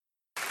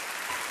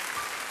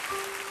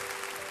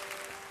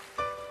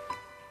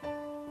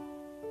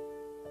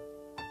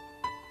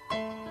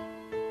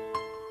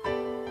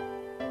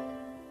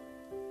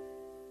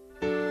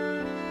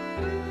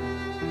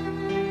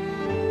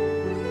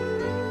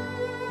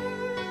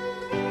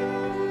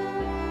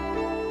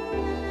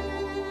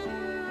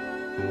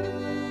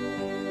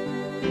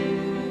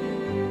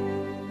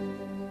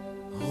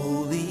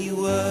Holy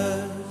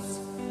words,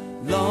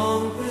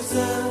 long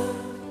preserved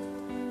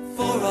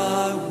for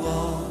our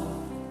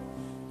walk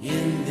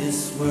in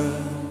this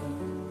world,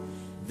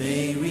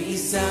 they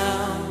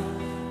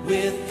resound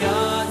with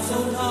God's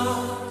own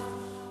heart.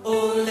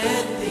 Oh,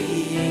 let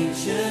the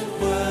ancient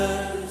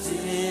words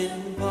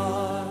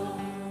impart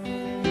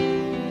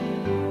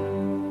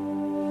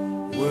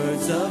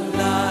words of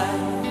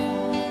life,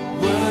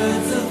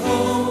 words of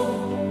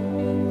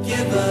hope.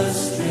 Give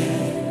us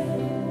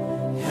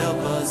strength, help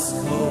us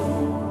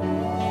cope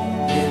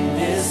in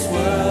this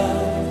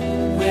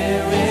world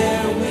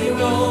where'er we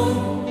roam.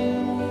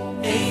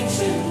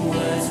 Ancient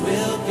words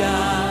will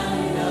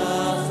guide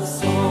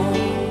us home.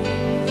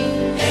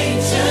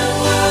 Ancient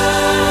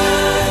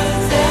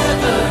words,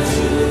 ever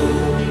true,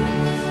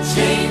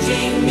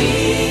 changing me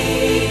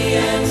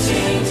and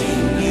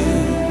changing you.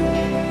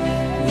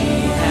 We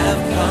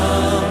have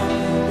come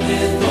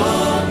with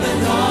open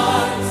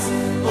hearts.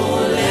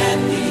 Oh, let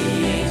the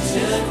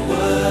ancient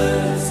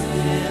words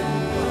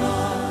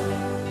impart.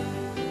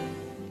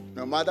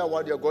 No matter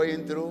what you're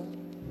going through,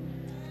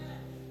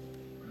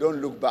 don't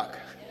look back.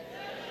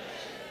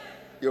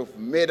 You've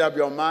made up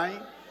your mind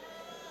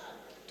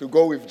to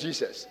go with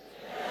Jesus.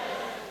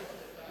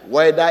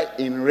 Whether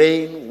in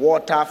rain,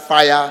 water,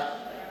 fire,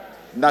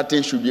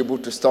 nothing should be able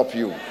to stop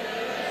you.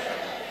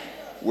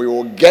 We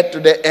will get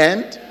to the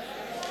end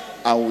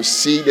and we'll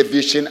see the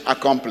vision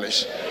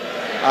accomplished.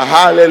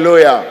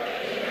 Hallelujah.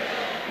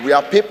 We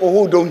are people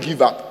who don't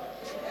give up.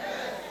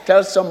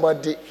 Tell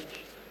somebody,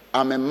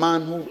 I'm a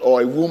man who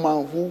or a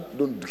woman who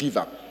don't give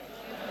up.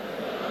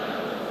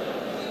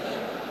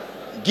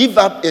 Give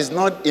up is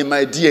not in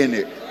my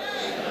DNA.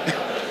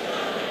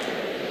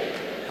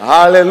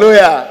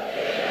 Hallelujah.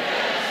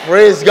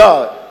 Praise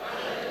God.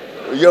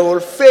 You will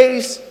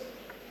face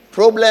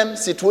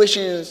problems,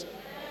 situations,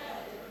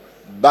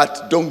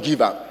 but don't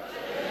give up.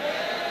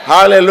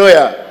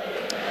 Hallelujah.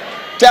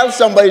 Tell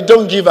somebody,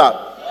 don't give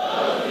up.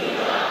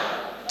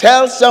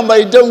 Tell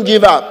somebody, don't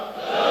give up.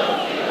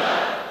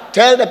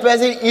 Tell the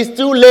person, it's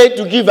too late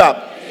to give up.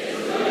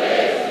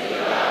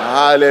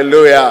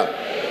 Hallelujah.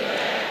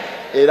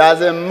 It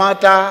doesn't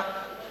matter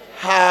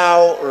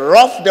how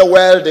rough the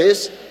world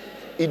is.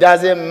 It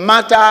doesn't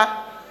matter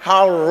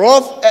how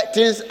rough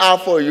things are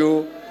for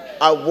you.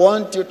 I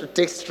want you to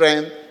take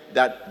strength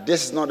that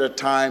this is not the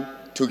time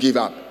to give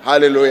up.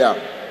 Hallelujah.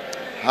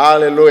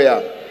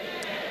 Hallelujah.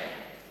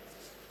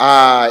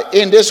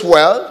 In this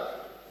world,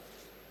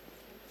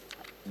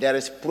 there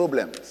is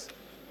problems.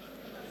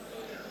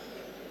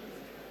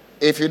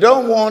 If you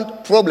don't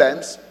want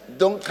problems,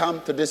 don't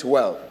come to this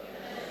world.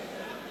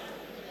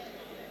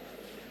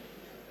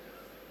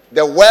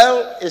 The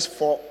world is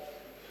for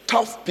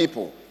tough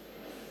people.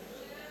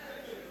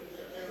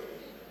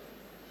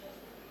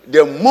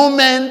 The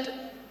moment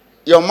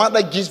your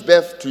mother gives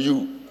birth to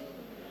you,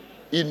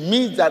 it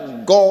means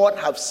that God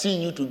has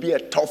seen you to be a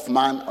tough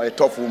man or a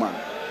tough woman.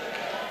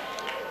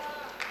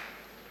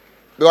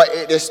 Because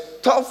it is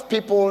tough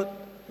people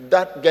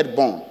that get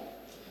born.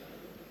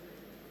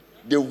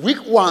 The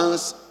weak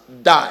ones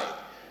die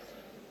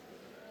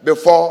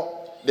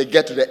before they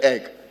get to the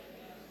egg.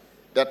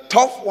 The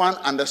tough one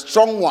and the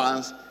strong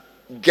ones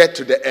get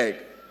to the egg.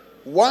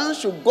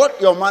 Once you got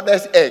your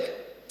mother's egg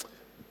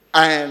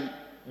and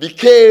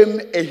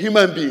became a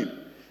human being,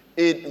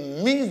 it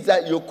means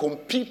that you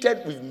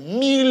competed with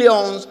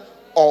millions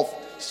of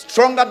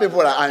stronger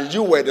people and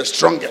you were the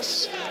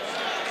strongest.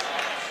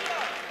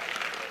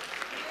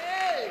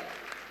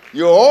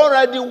 You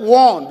already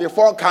won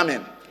before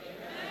coming.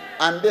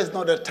 And this is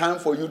not the time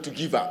for you to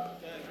give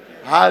up.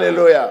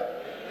 Hallelujah.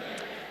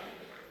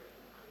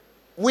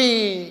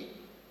 We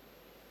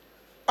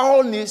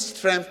all need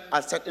strength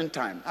at certain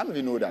time. How many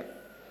of you know that?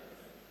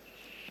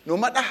 No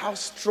matter how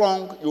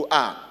strong you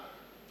are,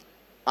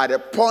 at a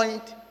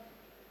point,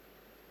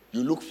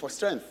 you look for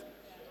strength.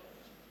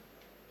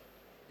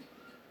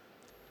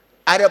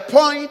 At a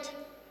point,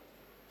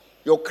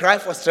 you cry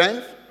for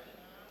strength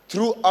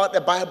throughout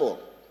the Bible.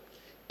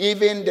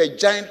 Even the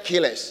giant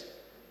killers,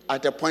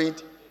 at a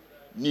point,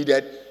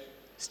 needed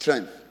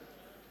strength.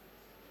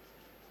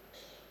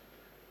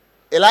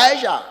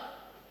 Elijah,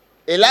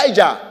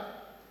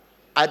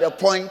 at a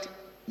point,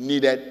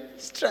 needed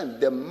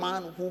strength. The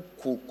man who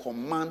could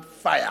command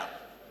fire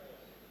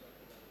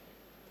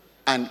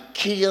and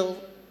kill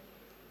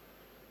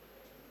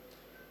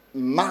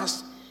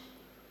mass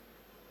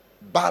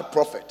bad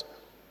prophet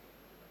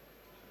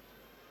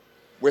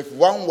with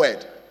one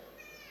word.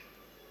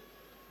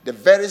 The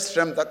very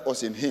strength that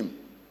was in him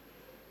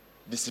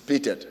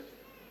dissipated,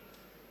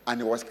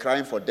 and he was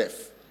crying for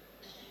death.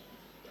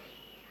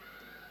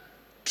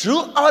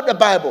 Throughout the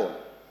Bible,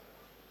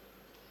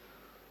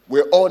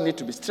 we all need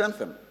to be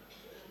strengthened.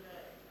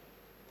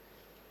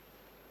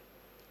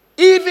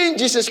 even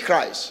Jesus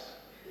Christ,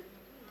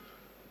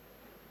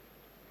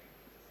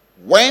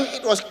 when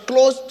it was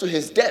close to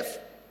his death,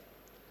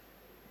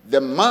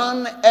 the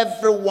man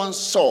everyone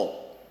saw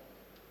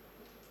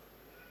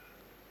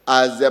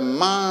as the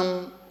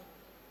man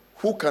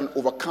who can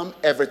overcome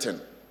everything.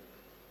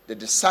 The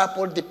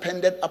disciple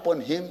depended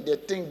upon him. They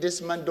think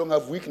this man don't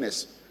have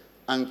weakness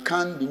and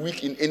can't be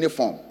weak in any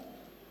form.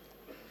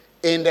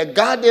 In the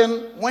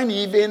garden, when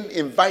he even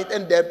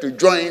invited them to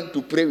join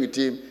to pray with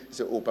him, he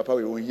said, "Oh, Papa,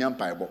 we won't hear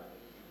Bible."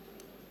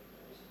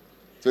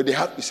 So they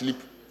have to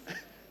sleep.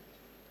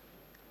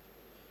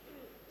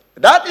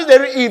 That is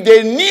if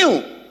they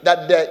knew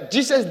that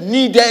Jesus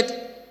needed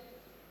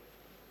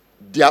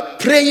their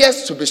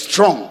prayers to be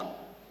strong,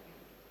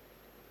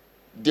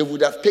 they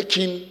would have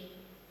taken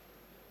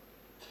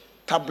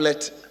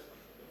tablet,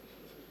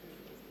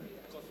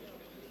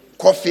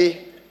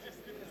 coffee,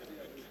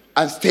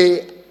 and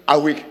stay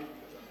awake.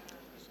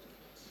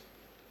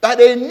 But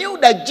they knew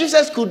that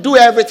Jesus could do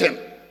everything.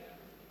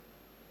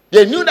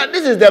 They knew that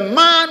this is the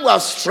man who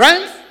has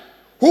strength,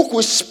 who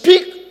could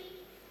speak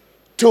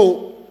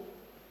to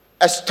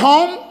a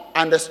storm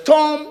and the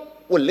storm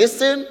will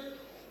listen,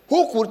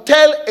 who could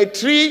tell a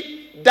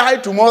tree, die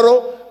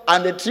tomorrow,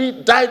 and the tree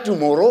die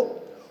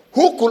tomorrow,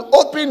 who could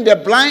open the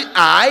blind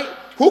eye,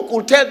 who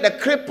could tell the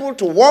cripple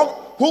to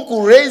walk, who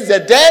could raise the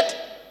dead.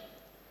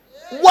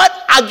 What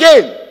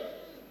again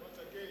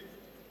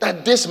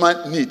that this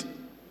man need?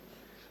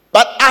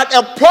 But at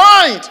a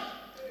point,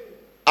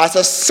 as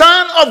a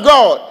son of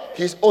God,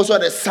 he's also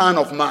the son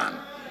of man.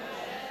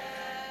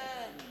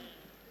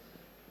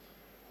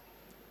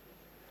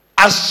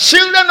 As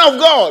children of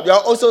God, you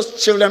are also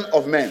children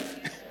of men.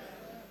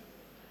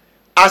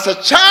 As a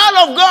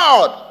child of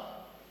God,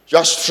 you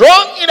are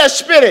strong in the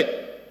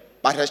spirit,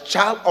 but as a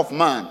child of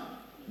man,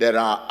 there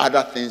are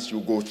other things you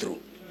go through.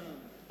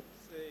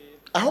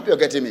 I hope you're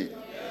getting me.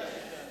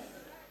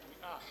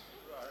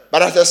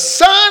 But as a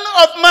son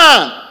of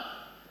man,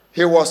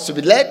 he was to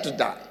be led to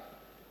die.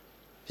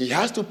 He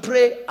has to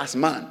pray as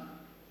man.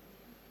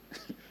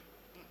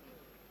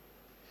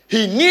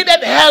 He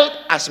needed help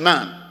as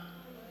man.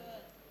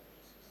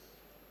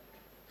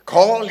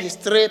 Called his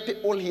 3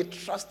 people he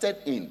trusted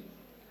in. He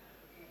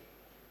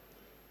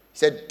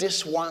said,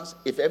 "This ones,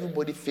 if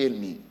everybody fail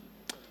me,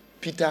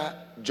 Peter,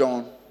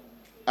 John,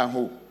 and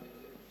who?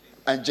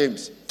 And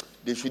James,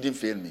 they shouldn't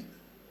fail me.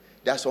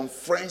 There are some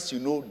friends, they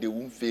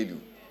won't fail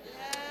you.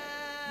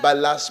 But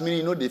last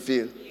minute, they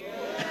fail."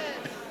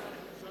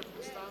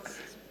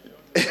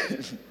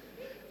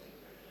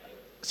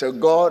 So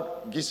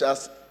God gives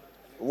us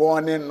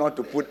warning not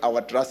to put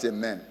our trust in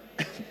men.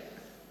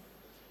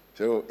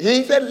 So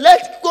he said,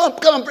 "Let's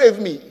come and pray with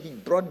me." He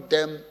brought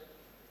them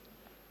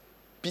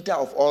Peter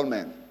of all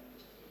men,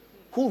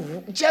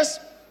 who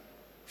just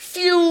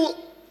few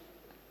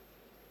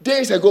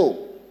days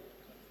ago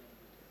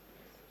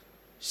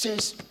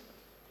says,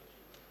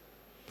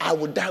 "I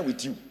will die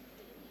with you."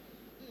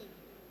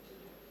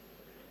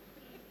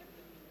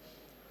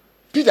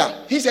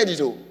 Peter, he said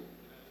it all.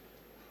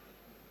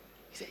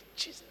 He said,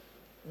 "Jesus,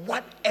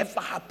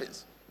 whatever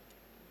happens,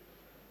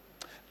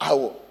 I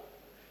will."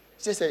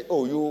 He said,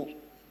 "Oh,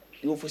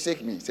 you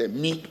forsake me." He said,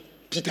 "Me,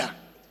 Peter.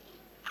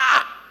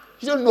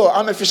 You don't know,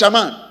 I'm a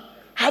fisherman.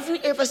 Have you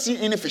ever seen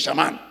any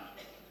fisherman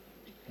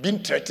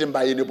being threatened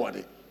by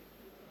anybody?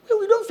 Well,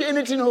 we don't fear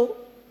anything, no.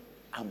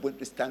 I'm going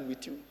to stand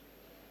with you."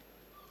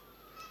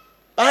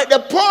 At the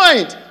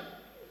point,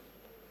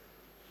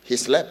 he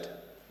slept.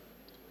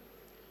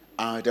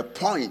 And at the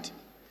point,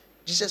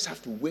 Jesus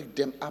had to wake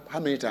them up how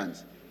many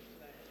times?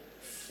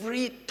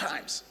 3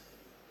 times.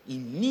 It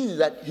means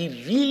that he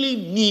really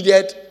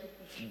needed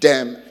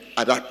them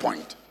at that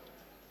point.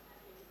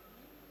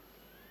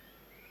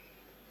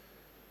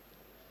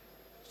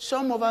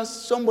 Some of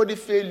us, somebody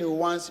fail you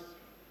once,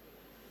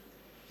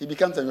 he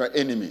becomes your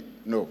enemy.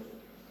 No.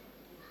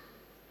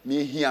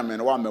 Me here,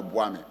 man, one me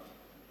boy me.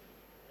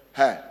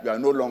 Hey, you are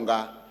no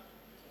longer.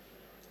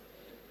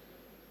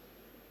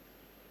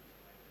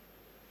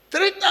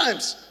 3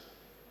 times.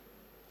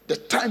 The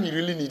time he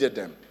really needed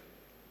them.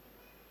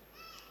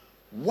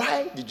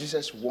 Why did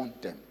Jesus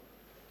want them?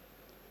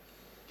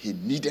 He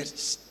needed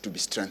to be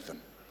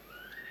strengthened.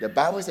 The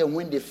Bible said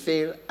when they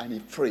failed and he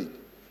prayed,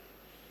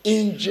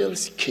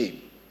 angels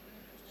came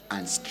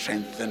and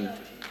strengthened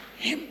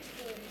him.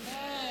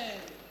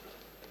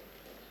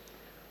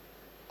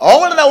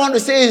 All that I want to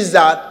say is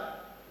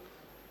that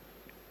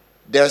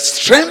there's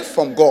strength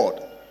from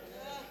God.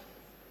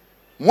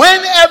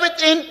 When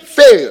everything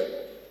failed,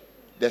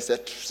 there's a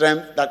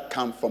strength that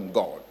comes from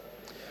God.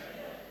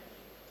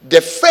 The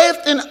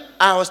faith thing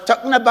I was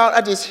talking about,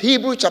 that is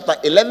Hebrews chapter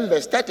 11,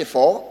 verse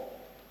 34,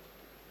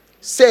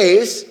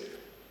 says,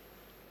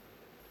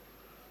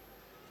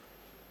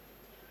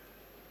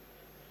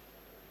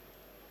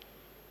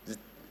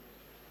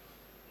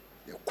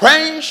 "You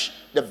quench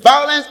the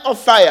violence of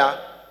fire,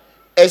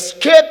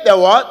 escape the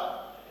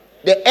what?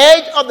 The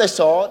edge of the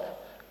sword,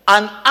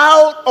 and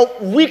out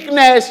of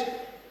weakness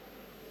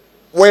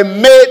were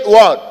made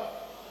what?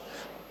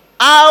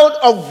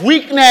 Out of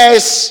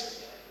weakness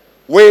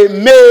were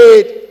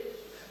made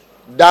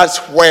That's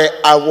where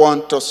I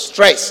want to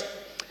stress.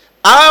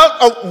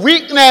 Out of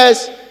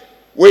weakness,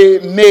 we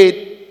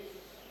made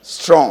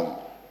strong.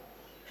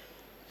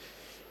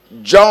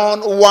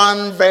 John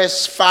 1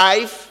 verse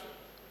 5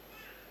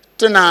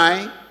 to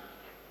 9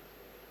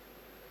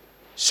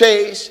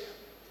 says,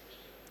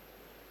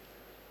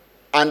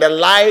 and the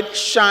light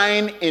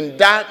shined in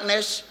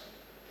darkness,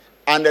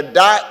 and the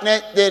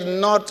darkness did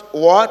not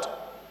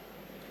what?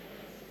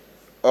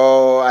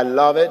 Oh, I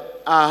love it.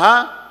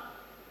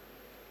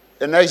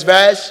 The next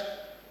verse.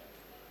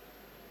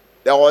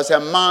 There was a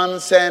man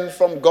sent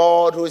from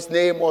God whose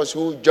name was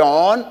who?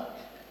 John.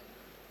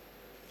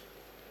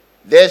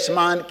 This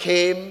man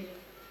came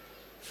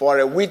for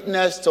a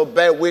witness to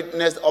bear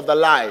witness of the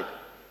light,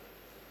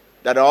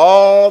 that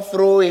all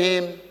through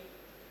him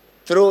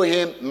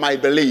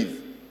might believe.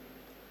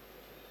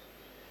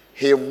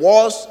 He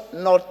was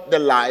not the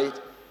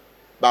light,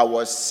 but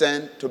was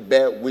sent to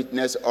bear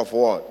witness of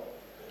what?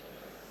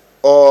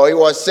 Oh, he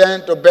was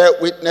sent to bear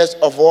witness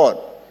of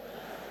what?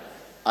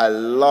 I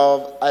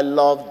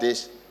love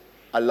this.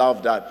 I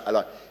love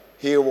that.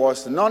 He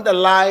was not the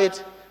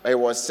light, but he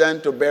was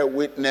sent to bear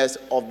witness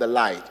of the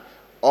light.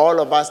 All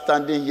of us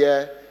standing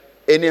here,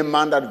 any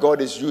man that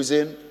God is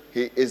using,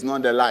 he is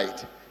not the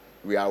light.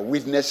 We are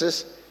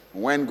witnesses.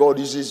 When God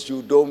uses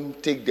you,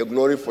 don't take the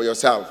glory for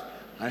yourself.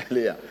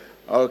 Hallelujah.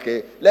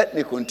 Okay, let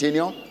me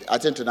continue. I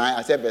think tonight,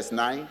 I said verse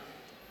 9.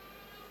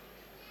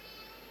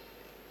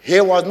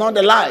 He was not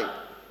the light.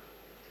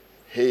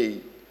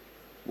 He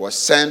was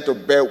sent to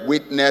bear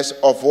witness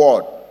of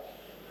what?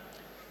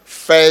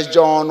 1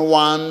 John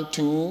 1,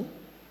 2.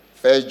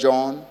 1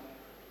 John.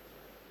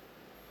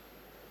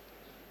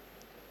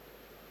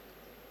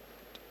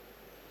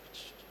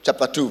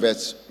 Chapter 2,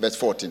 verse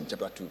 14.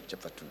 Chapter 2.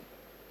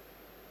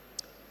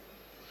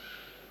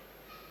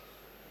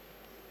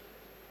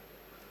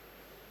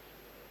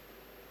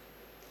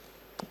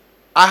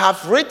 I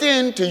have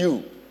written to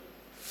you,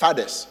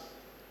 fathers,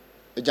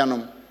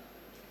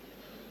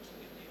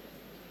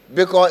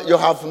 because you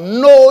have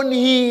known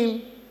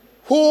him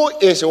who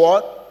is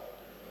what?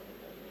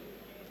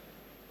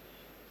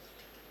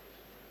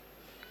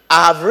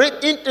 I have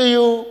written to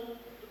you,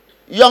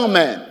 young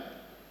men,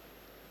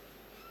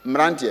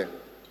 Mrantie,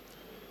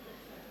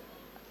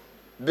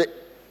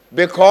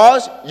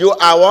 because you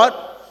are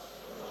what?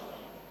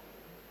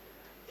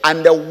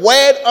 And the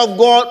word of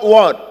God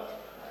what?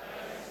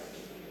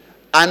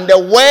 And the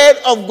word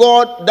of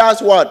God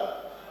does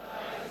what?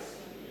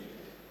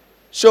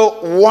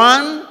 So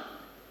one,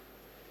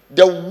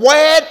 the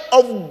word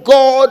of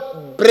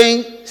God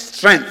brings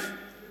strength.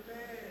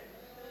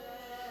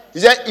 He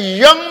said,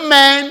 young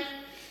man,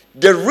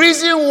 the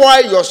reason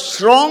why you're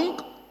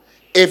strong,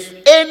 if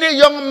any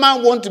young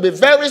man wants to be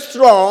very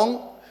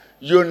strong,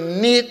 you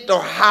need to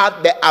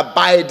have the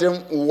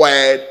abiding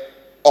word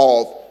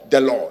of the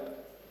Lord.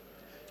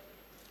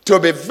 To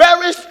be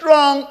very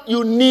strong,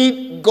 you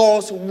need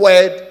God's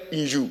word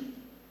in you.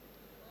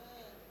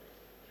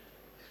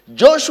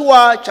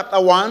 Joshua chapter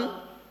 1,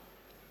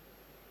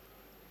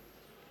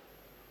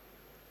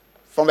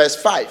 from verse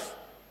 5.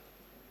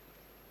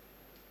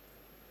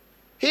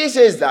 He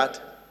says that,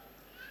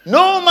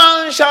 no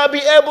man shall be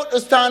able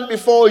to stand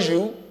before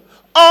you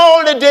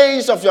all the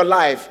days of your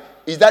life.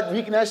 Is that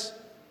weakness?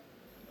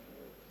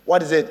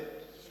 What is it?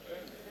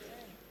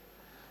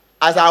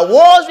 As I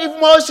was with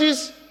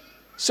Moses,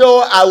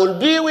 so I will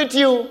be with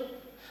you.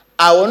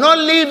 I will not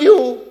leave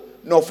you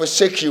nor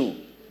forsake you.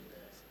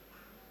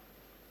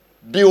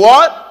 Be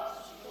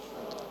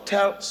what?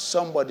 Tell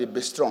somebody,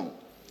 be strong.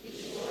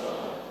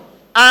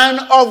 And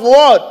of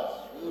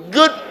what?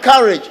 Good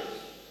courage.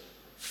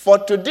 For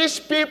to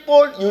these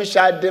people you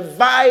shall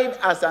divide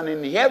as an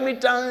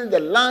inheritance the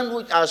land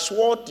which I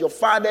swore to your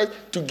fathers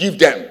to give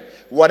them.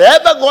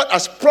 Whatever God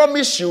has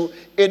promised you,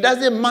 it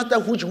doesn't matter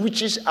which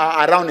witches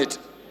are around it.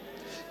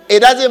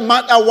 It doesn't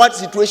matter what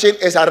situation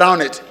is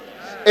around it.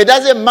 It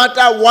doesn't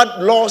matter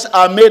what laws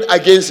are made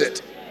against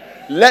it.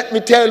 Let me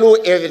tell you,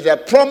 if it's a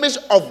promise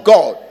of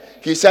God,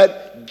 he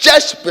said,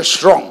 just be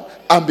strong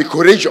and be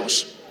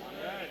courageous.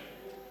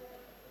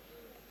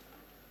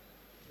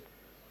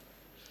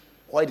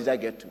 Why did I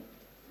get to?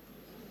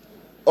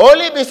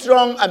 Only be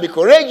strong and be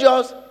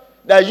courageous,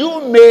 that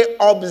you may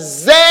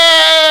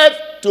observe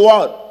to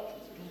what?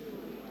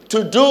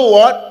 To do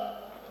what?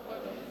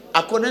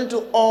 According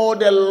to all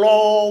the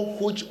law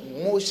which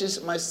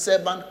Moses my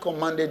servant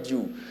commanded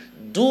you.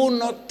 Do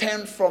not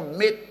turn from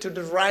it to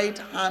the right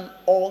hand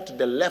or to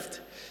the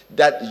left,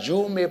 that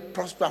you may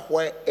prosper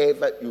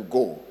wherever you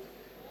go.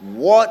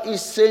 What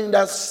is saying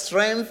that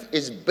strength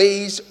is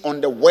based on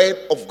the word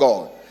of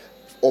God,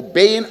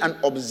 obeying and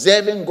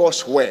observing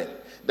God's word.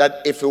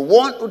 That if you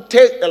want to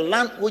take the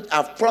land which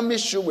I've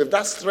promised you with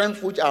that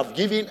strength which I've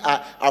given,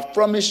 I've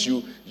promised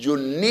you, you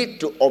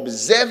need to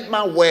observe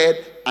my word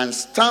and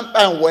stand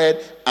by my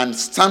word and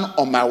stand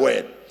on my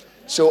word.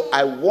 So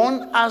I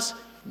want us,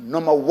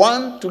 number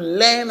one, to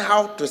learn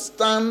how to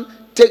stand,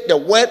 take the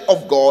word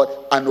of God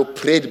and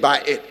operate by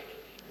it.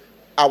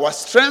 Our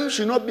strength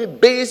should not be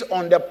based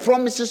on the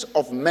promises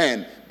of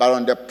men, but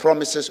on the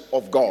promises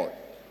of God.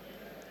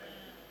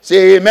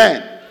 Say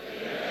amen.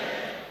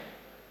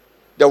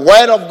 The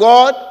word of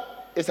God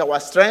is our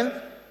strength.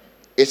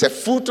 It's a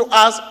food to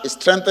us. It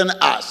strengthens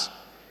us.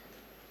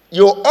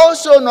 You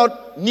also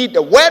not need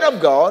the word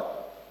of God.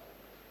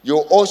 You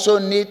also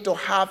need to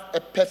have a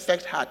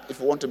perfect heart if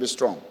you want to be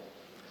strong.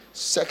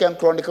 2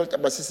 Chronicles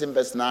chapter 16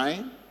 verse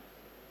 9.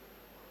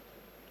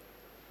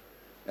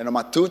 And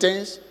number 2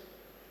 things.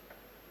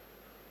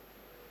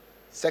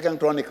 2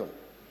 Chronicles.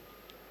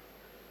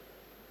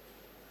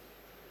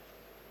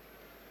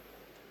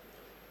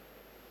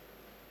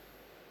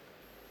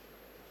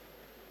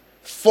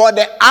 For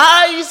the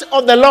eyes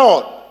of the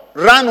Lord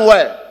run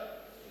where?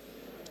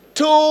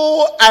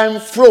 To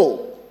and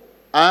fro.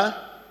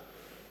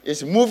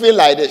 It's moving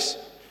like this.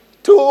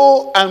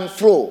 To and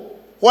fro.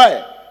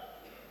 Where?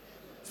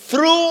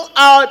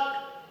 Throughout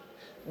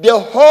the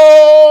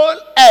whole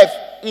earth,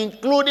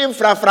 including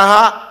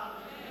Frafraha.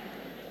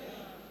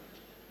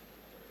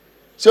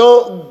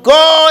 So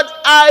God's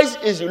eyes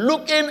is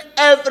looking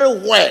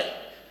everywhere,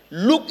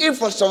 looking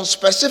for some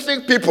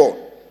specific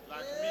people.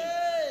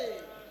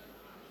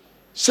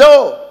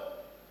 So,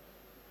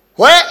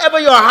 wherever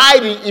you're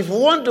hiding, if you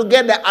want to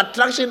get the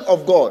attraction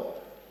of God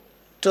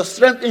to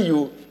strengthen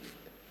you,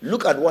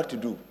 look at what to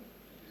do.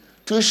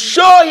 To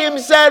show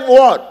himself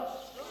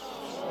what?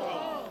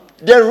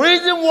 The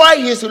reason why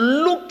he's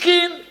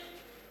looking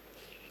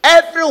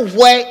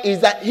everywhere is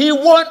that he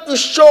wants to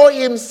show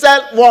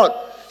himself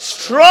what?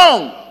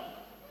 Strong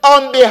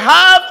on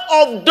behalf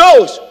of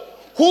those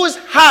whose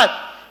heart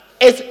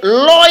is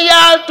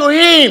loyal to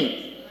him.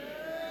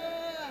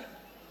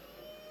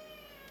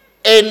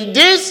 In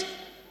this,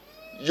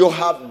 you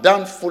have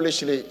done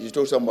foolishly, you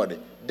told somebody.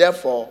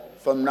 Therefore,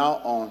 from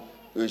now on,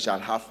 you shall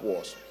have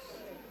wars.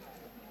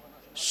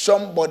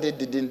 Somebody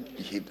didn't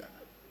behave that.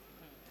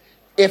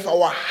 If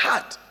our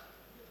heart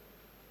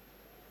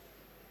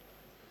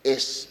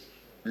is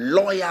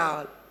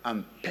loyal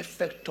and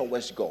perfect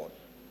towards God,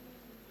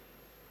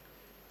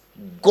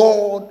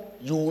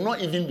 you will not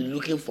even be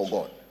looking for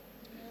God.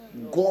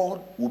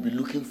 God will be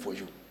looking for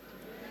you.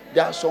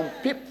 There are some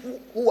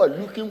people who are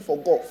looking for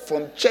God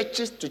from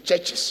churches to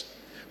churches,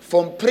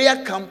 from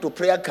prayer camp to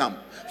prayer camp,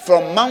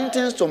 from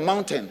mountains to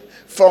mountain,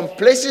 from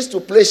places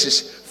to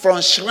places, from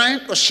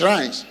shrine to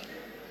shrines,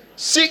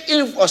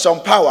 seeking for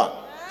some power.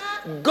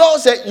 God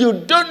said you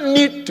don't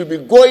need to be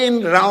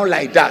going around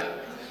like that.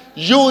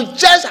 You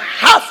just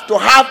have to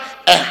have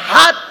a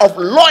heart of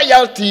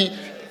loyalty,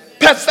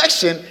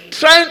 perfection,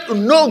 trying to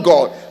know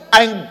God,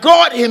 and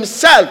God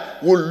himself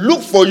will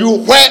look for you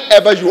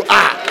wherever you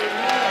are.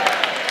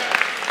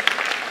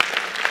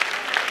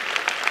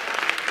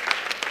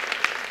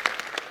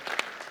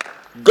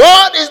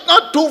 God is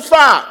not too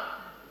far.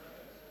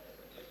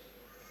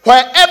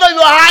 Wherever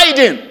you are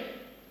hiding,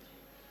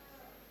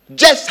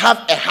 just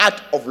have a heart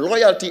of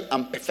loyalty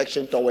and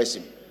perfection towards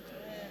him.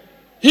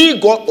 He,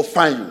 God, will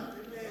find you.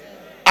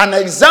 An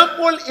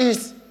example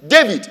is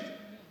David.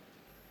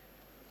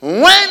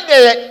 When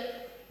they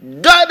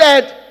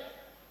gathered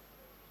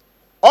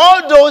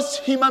all those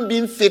human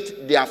beings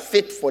fit, they are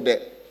fit for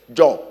the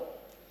job.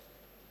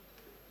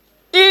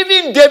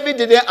 Even David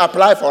didn't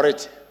apply for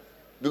it,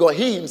 because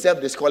he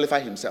himself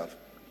disqualified himself.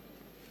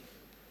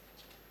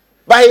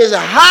 But his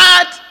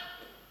heart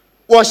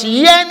was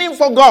yearning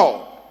for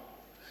God,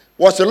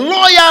 was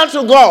loyal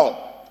to God.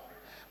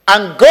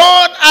 And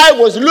I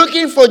was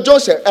looking for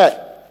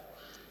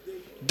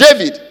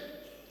David.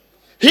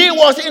 He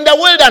was in the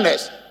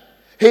wilderness.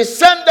 He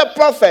sent the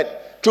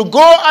prophet to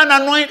go and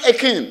anoint a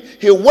king.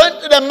 He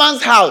went to the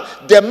man's house.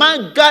 The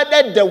man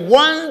gathered the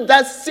one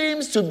that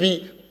seems to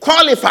be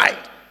qualified.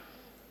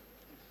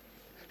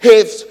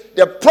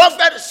 The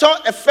prophet saw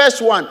the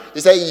first one.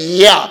 He said,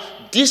 yeah,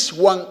 this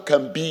one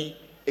can be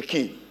a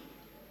king.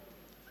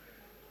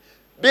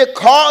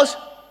 Because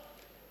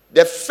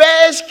the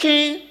first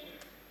king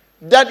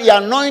that he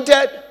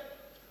anointed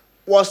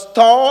was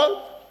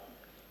tall,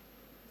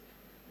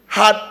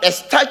 had a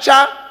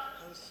stature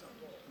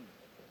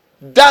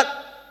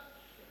that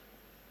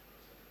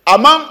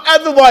among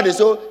everybody.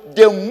 So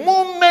the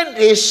moment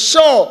he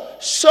saw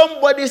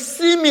somebody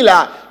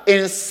similar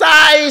in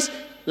size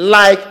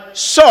like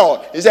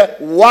Saul, he said,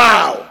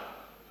 wow.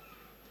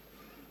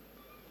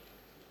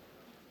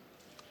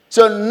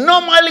 So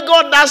normally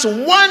God does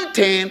one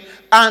thing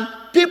and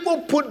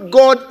people put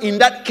God in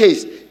that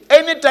case.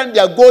 Anytime they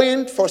are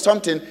going for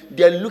something,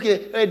 they are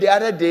looking. The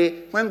other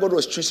day, when God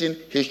was choosing,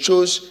 he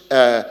chose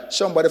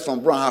somebody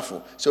from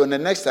Brongahafo. So the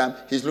next time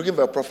he's looking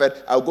for a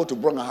prophet, I'll go to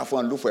Brongahafo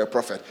and look for a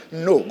prophet.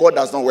 No, God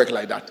does not work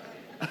like that.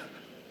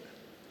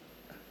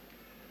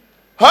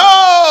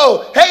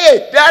 Oh,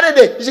 hey, the other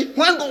day, you see,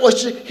 when God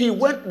was choosing, he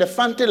went to the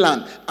Fante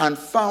land and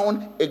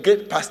found a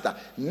great pastor.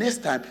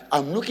 Next time,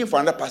 I'm looking for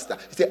another pastor.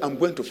 He said, I'm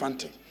going to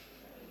Fante.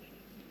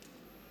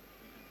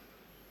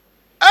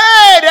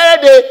 Hey, the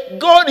other day,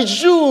 God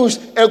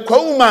used a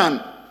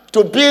woman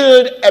to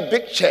build a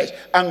big church.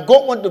 And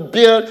God wanted to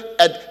build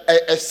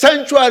a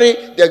sanctuary,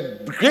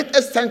 the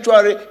greatest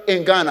sanctuary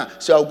in Ghana.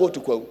 So I'll go to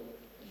Kwawu.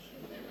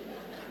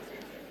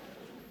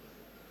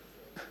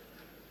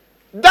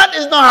 That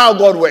is not how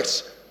God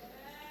works.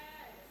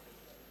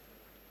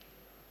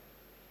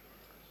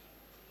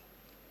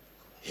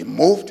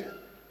 moved.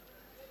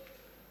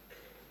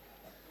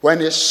 When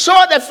he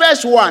saw the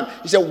first one,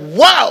 he said,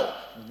 wow,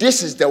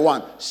 this is the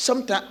one.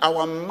 Sometimes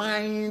our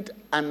mind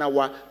and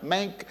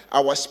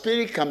our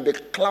spirit can be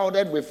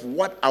clouded with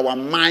what our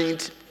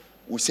mind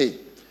will say.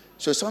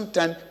 So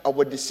sometimes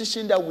our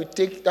decision that we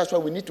take, that's why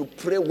we need to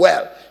pray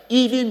well.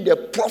 Even the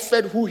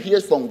prophet who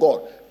hears from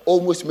God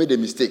almost made a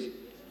mistake.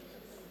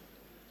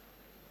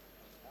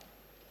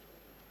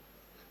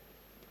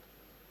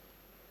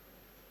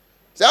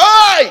 Say,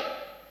 oi,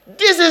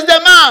 this is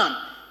the man.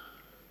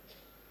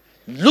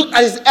 Look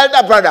at his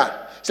elder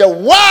brother. Say,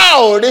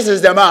 wow, this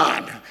is the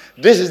man.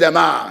 This is the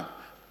man.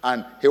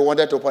 And he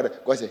wanted to put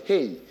it. God said,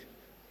 hey,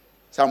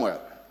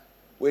 Samuel,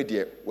 wait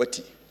there,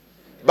 wait.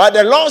 But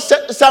the Lord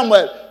said to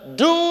Samuel,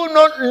 do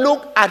not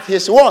look at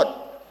his word.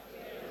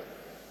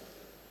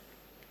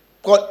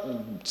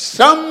 Because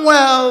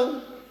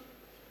Samuel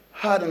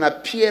had an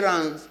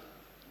appearance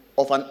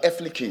of an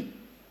earthly king.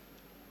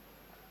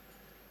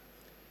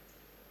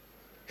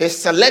 His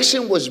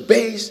selection was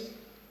based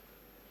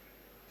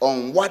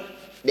on what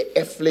the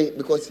earthly,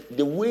 because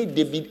the way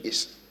David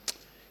is,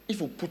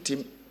 if you put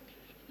him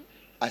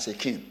as a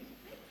king,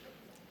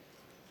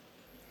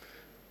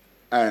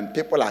 and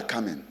people are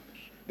coming,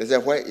 they say,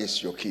 where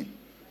is your king?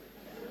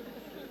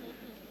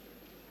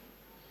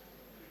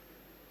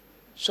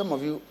 Some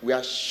of you, we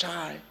are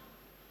shy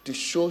to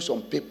show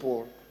some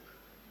people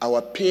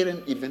our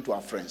parents, even to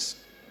our friends.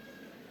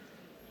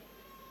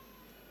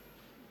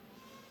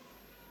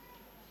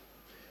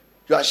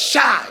 You are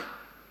shy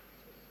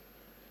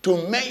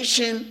to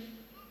mention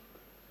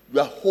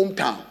your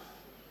hometown.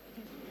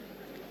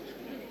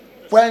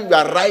 When you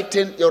are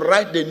writing, you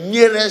write the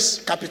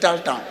nearest capital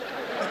town.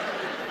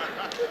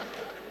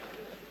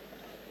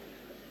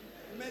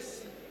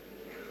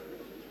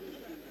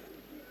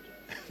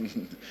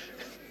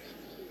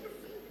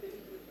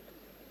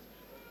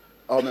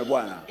 Oh, my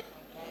boy.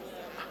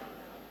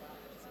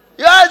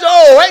 Yes,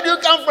 oh, where do you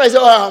come from? I say,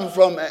 oh, I'm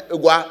from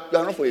Igua. You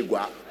are not from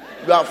Igua.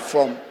 You are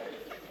from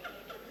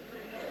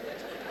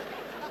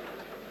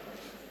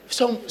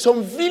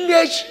some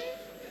village.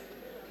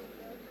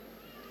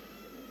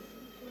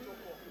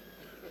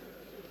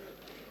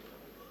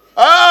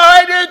 Oh,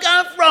 where do you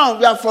come from?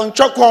 We are from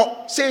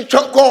Choco. Say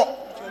Choco.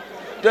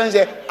 Don't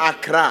say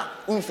Accra.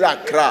 From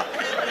Accra.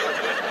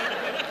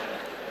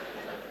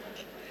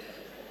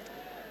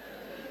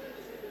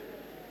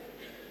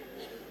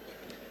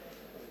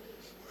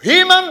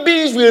 Human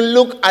beings will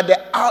look at the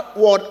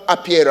outward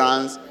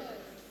appearance.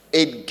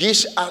 It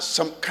gives us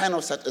some kind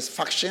of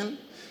satisfaction.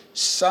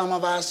 Some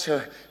of us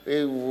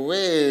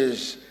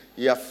wish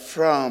you're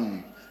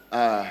from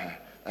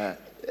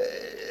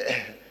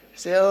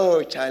say,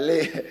 oh,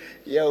 Charlie,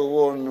 you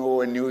won't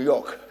know New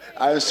York.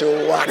 And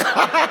so what?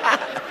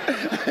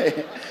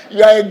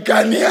 You are a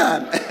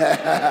Ghanaian.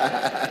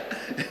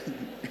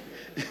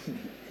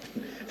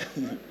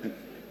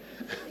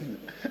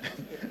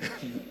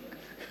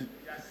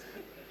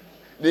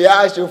 They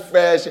ask you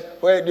first,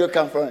 where do you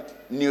come from?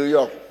 New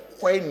York.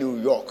 Why New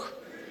York?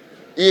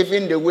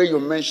 Even the way you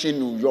mention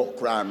New York,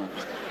 Rano.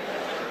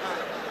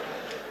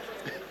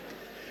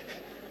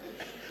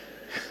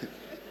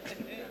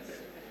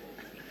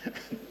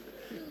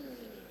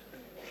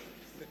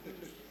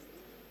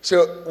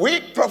 So we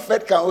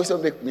prophet can also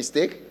make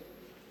mistake.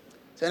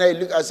 So now you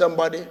look at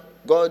somebody,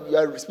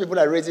 people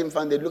are raising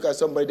funds, they look at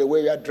somebody, the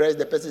way you are dressed,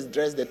 the person is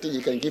dressed, they think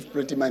you can give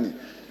plenty money.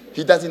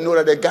 He doesn't know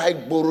that the guy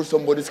borrowed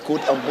somebody's coat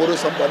and borrowed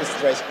somebody's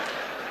dress.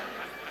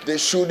 The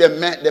shoe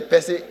the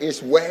person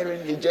is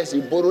wearing, he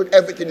borrowed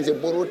everything, is a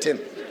borrowed thing.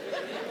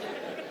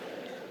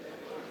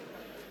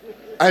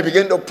 I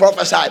begin to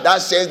prophesy.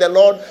 That says the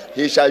Lord,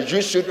 he shall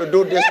use you to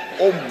do this.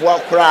 Oh,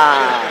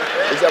 Buakra.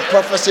 It's a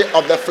prophecy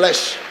of the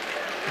flesh.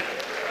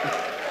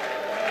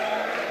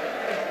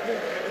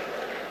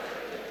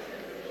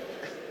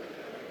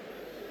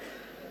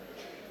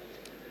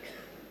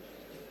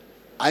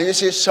 And you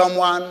see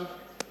someone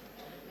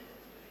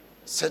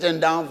sitting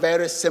down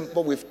very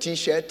simple with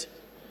t-shirt,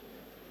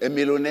 a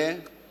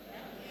millionaire,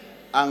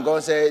 and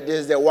God said, this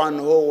is the one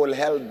who will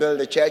help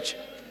build the church.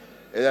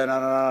 He said,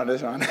 no,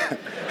 this one.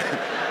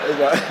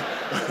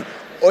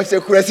 Oh, it's a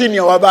Kurasini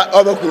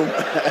Obakurum.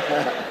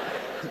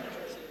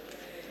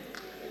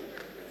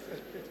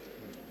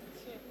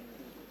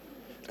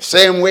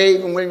 Same way,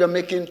 even when you're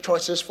making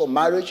choices for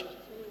marriage,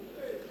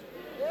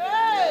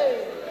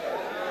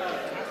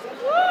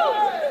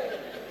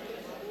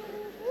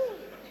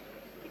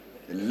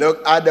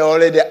 look at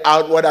only the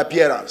outward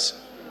appearance.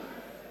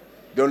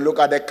 Don't look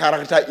at the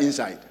character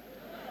inside.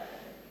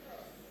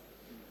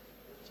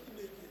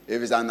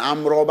 If it's an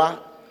armed robber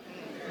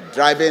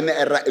driving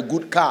a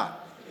good car,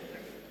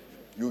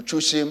 you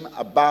choose him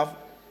above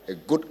a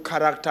good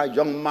character,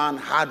 young man,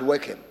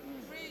 hardworking,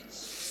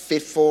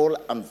 faithful,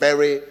 and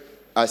very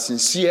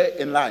sincere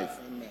in life.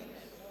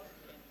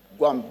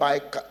 Go and buy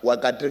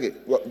Wagadre.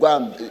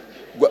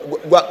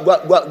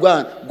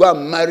 Go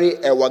and marry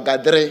a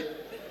Wagadre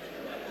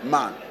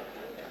man.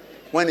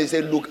 When he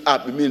say look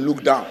up, it means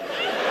look down.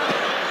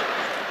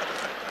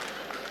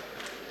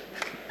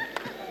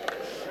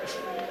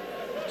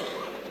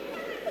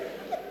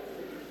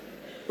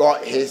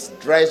 He's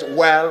dressed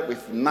well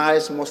with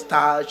nice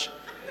mustache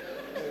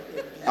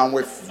and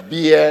with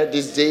beard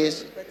these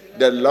days.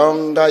 The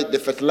longer the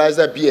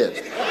fertilizer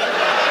beard.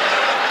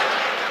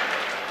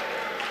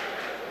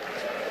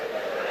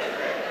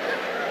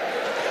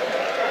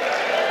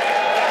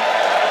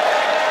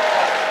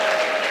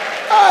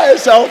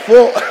 It's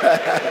helpful.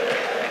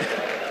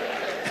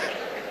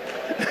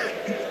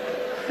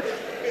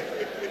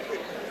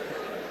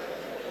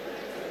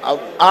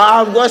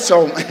 I've got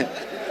some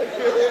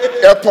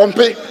air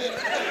pumping.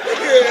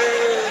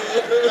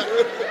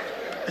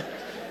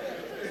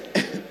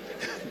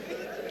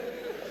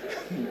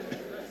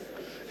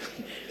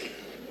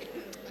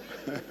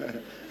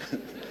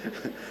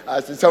 I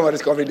see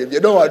somebody's covering them. You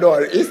know what? No,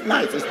 it's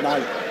nice. It's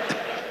nice.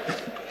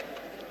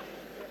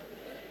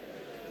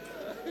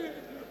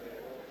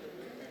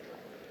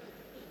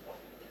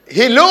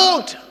 He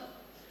looked.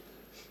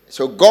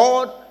 So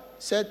God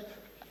said,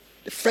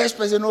 the first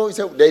person, he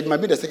said, there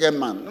might be the second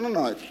man.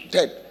 No,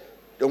 dead.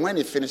 Then when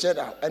he finished it,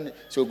 and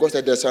so God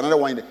said, there's another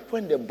one.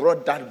 When they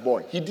brought that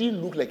boy, he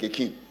didn't look like a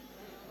king.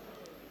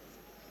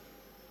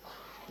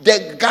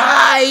 The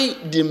guy,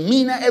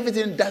 demeanor,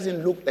 everything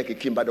doesn't look like a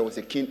king, but there was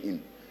a king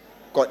in.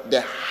 God,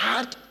 the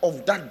heart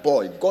of that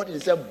boy, God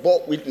himself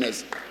bore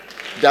witness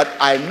that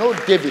I know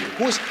David,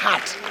 whose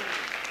heart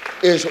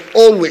is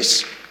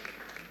always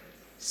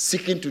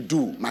seeking to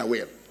do my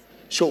will.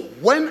 So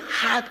when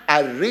heart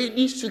are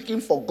really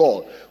seeking for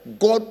God,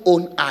 God's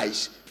own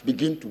eyes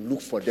begin to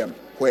look for them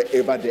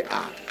wherever they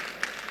are.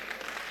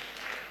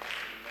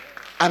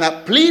 And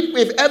I plead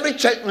with every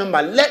church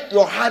member, let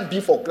your heart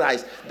be for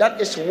Christ. That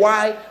is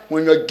why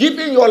when you're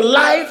giving your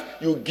life,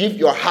 you give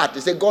your heart.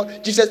 You say,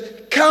 God, Jesus,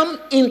 come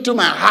into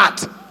my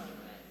heart.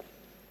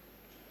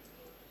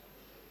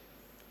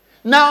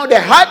 Now, the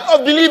heart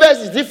of believers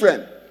is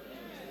different.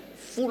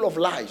 Full of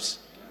lies.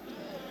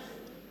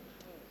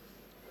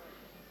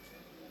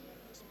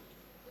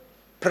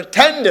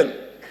 Pretending.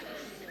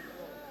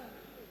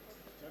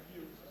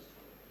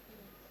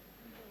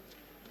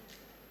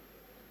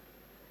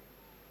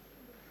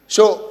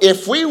 So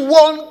if we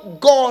want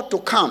God to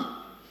come,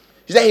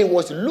 he said he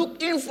was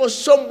looking for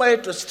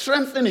somebody to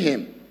strengthen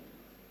him.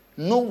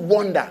 No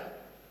wonder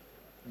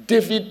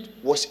David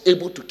was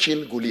able to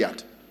kill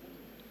Goliath.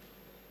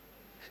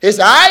 He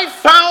said, I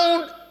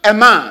found a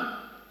man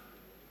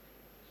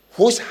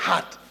whose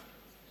heart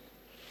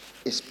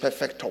is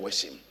perfect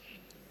towards him.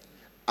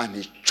 And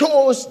he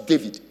chose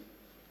David.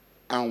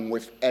 And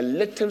with a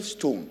little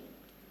stone,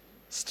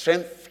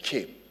 strength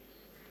came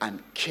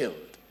and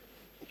killed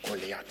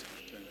Goliath.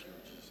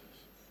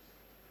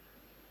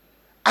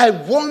 I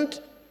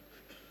want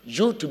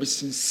you to be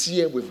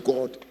sincere with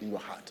God in your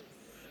heart.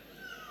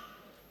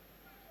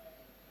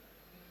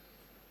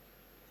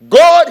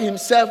 God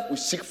himself will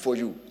seek for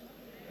you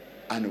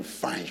and will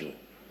find you.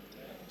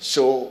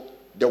 So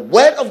the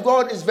word of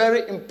God is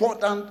very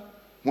important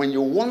when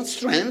you want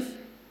strength.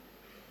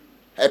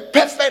 A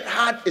perfect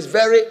heart is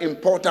very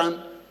important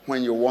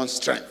when you want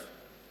strength.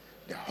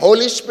 The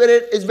Holy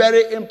Spirit is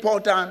very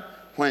important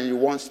when you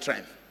want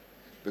strength.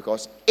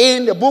 Because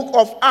in the book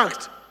of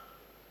Acts,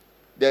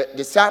 the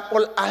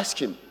disciple asked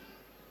him,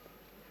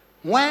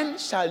 when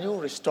shall you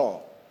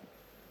restore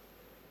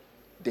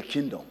the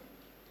kingdom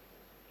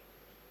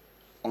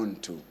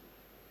unto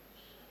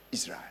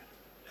Israel?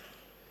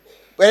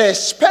 When they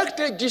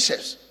expected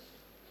Jesus,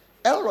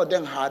 all of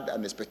them had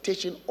an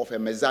expectation of a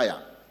Messiah.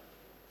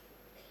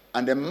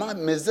 And the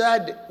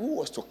Messiah who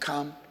was to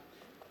come,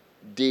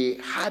 they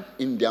had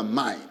in their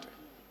mind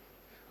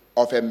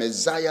of a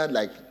Messiah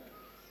like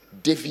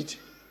David,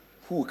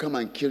 who will come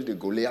and kill the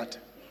Goliath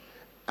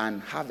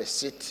and have a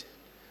seat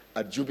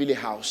at Jubilee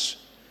House,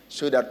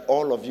 so that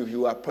all of you, he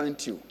will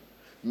appoint you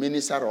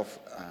minister of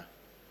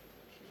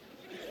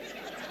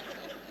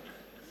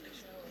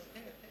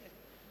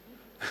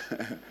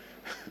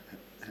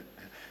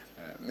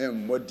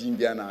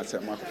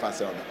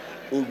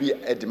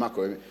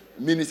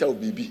minister of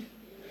BB.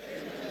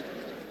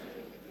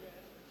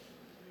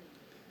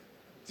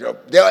 So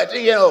they were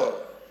thinking,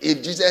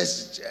 if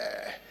Jesus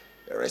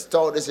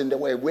restored this in the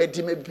way,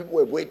 maybe people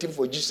were waiting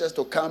for Jesus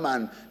to come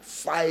and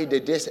fight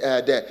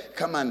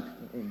come and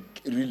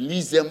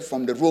release them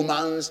from the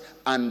Romans,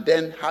 and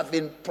then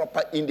having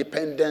proper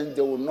independence,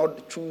 they will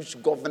not choose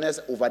governors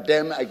over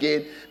them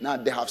again. Now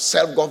they have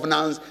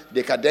self-governance,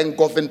 they can then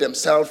govern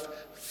themselves.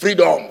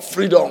 Freedom.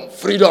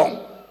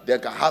 They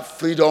can have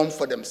freedom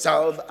for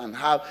themselves and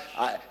have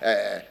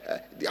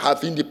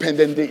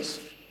independent days.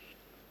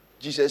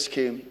 Jesus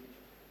came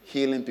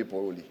healing people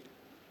only.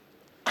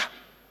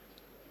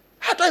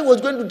 I thought he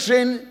was going to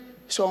train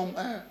some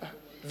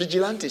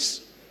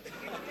vigilantes.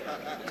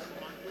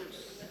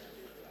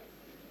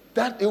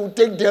 That he would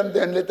take them,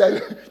 then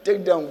later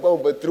take them, go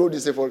overthrow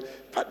this.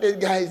 But the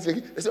guy is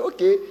they say,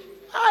 okay,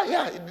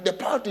 the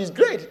power is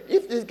great.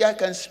 If this guy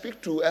can speak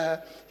to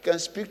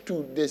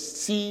the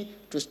sea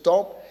to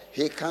stop,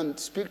 he can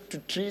speak to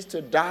trees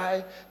to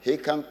die, he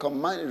can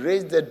command,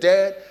 raise the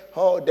dead.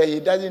 Then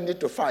he doesn't need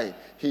to fight.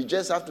 He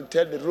just has to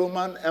tell the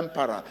Roman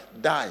emperor,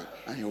 die,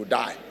 and he will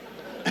die.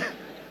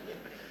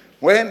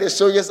 When the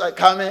soldiers are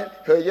coming,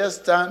 he'll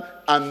just stand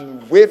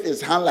and wave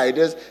his hand like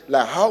this,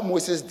 like how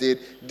Moses did.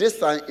 This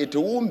time, it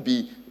won't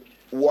be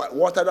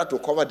water that will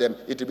cover them.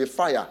 It will be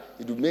fire.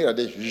 It will make like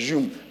this,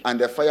 zoom, and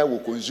the fire will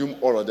consume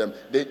all of them.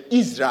 Then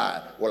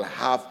Israel will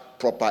have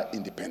proper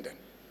independence.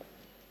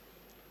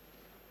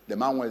 The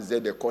man was there,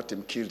 they caught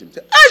him, killed him.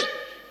 Said,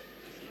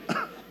 hey!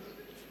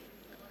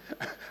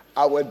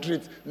 Our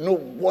dreams. No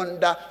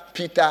wonder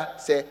Peter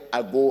said,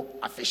 I go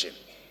a fishing.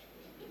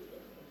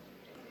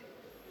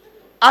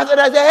 After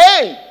that, I said,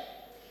 hey,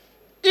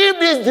 if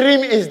this dream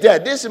is there,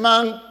 this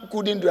man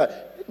couldn't do it.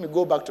 Let me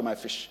go back to my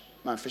fish.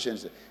 My fishing.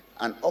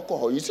 And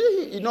alcohol. You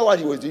see, you know what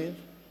he was doing?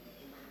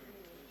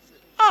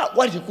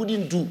 What he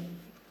couldn't do.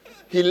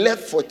 He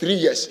left for 3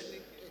 years.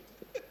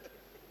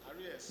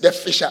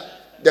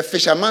 The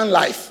fisherman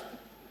life.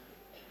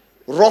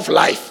 Rough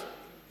life.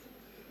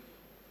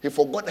 He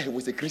forgot that he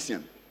was a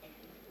Christian.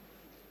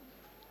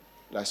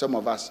 Like some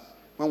of us,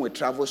 when we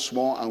travel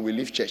small and we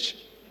leave church,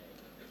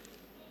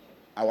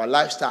 our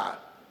lifestyle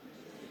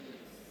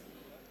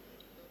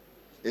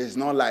is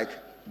not like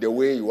the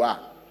way you are.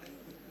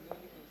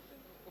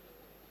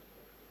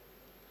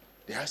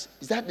 They ask,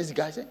 is that this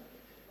guy?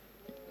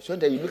 So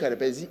that you look at the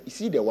person, is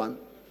he the one?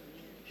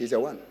 He's the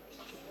one.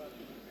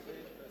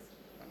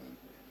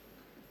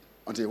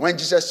 Until when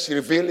Jesus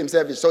revealed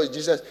himself, he saw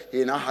Jesus,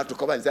 he now had to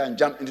cover himself and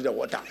jump into the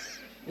water.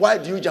 Why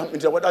do you jump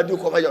into the water? Do you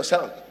cover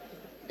yourself?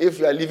 If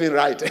you are living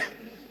right.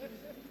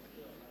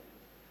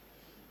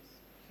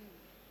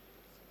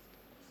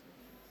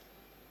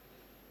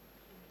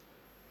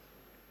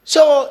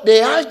 So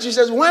they asked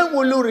Jesus, when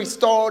will you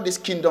restore this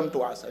kingdom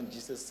to us? And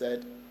Jesus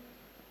said,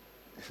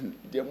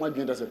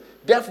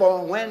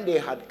 therefore, when they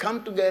had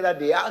come together,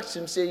 they asked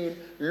him, saying,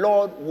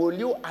 Lord, will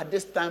you at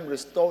this time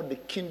restore the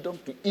kingdom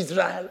to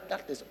Israel?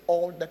 That is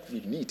all that we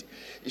need.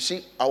 You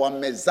see, our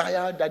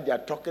Messiah that they are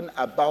talking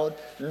about,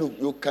 look,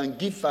 you can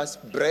give us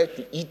bread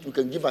to eat, you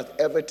can give us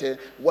everything.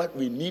 What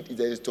we need is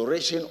the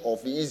restoration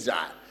of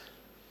Israel.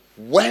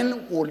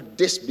 When will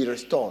this be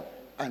restored?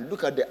 And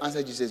look at the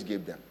answer Jesus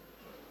gave them.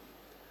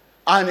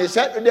 And he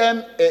said to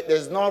them, it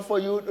is not for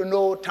you to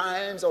know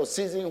times or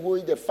seasons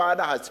which the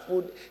Father has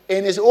put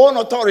in his own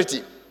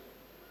authority.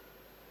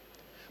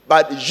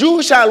 But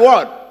you shall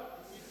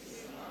what?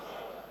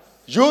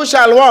 You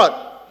shall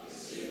what?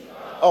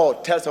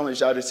 Oh, tell someone you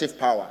shall receive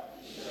power.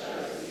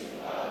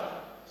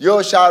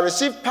 You shall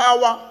receive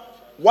power.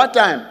 What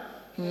time?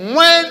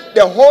 When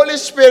the Holy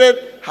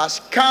Spirit has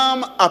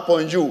come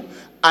upon you.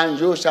 And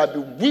you shall be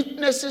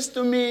witnesses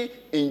to me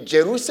in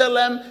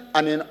Jerusalem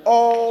and in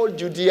all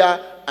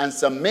Judea and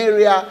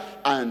Samaria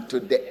and to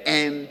the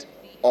end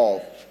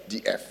of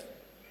the earth.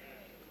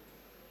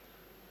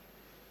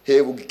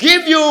 He will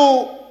give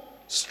you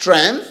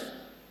strength,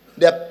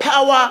 the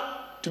power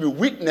to be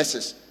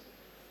witnesses.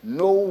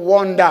 No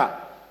wonder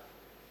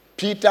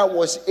Peter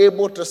was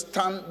able to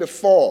stand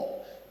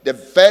before the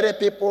very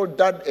people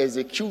that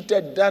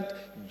executed,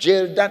 that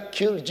jailed, that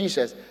killed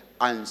Jesus,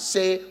 and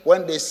say,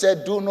 when they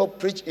said, do not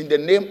preach in the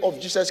name of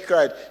Jesus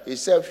Christ, he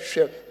said,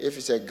 sure. If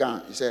it's a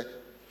gun, he said,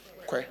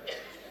 quay.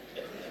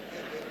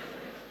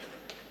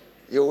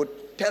 He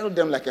would tell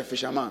them like a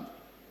fisherman.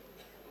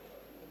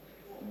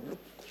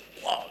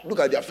 Look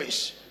at their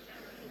face.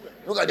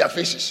 Look at their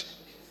faces.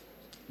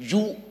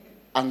 You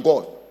and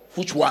God,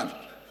 which one?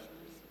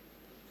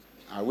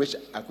 I wish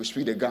I could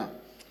speak the gun.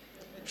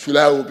 Should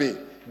I obey?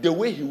 The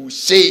way he will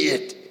say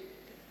it,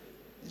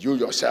 you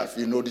yourself,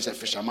 you know this is a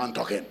fisherman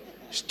talking.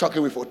 He's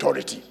talking with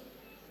authority.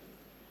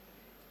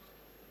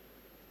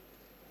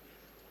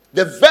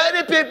 The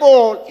very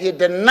people he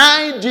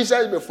denied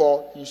Jesus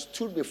before, he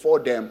stood before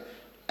them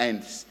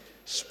and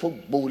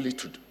spoke boldly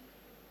to them.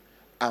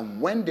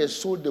 And when they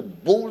saw the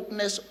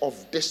boldness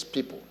of these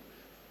people,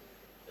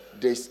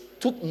 they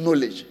took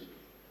knowledge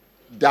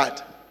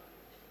that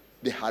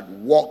they had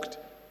walked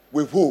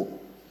with who?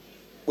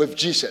 With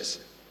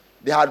Jesus.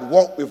 They had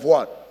walked with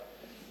what?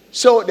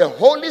 So the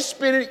Holy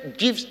Spirit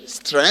gives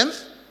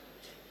strength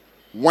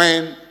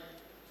when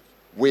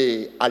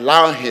we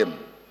allow him.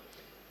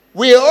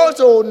 We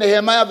also,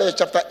 Nehemiah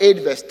chapter 8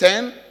 verse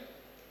 10,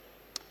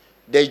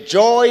 the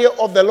joy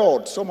of the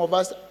Lord. Some of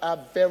us are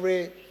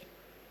the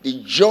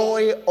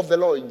joy of the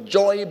Lord.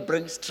 Joy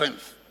brings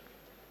strength.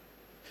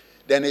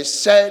 Then he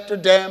said to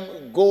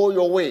them, go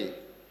your way,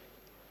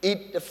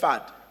 eat the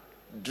fat,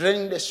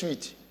 drink the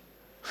sweet.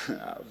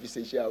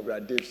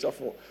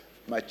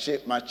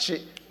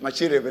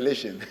 Machi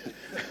revelation.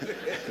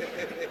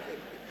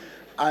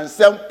 And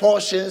some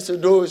portions to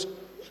those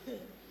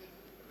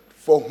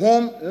for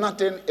whom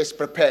nothing is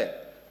prepared.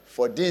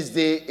 For this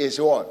day is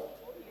what?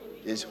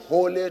 Is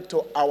holy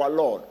to our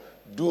Lord.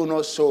 Do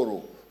not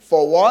sorrow.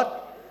 For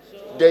what?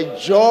 The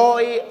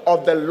joy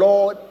of the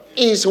Lord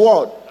is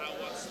what?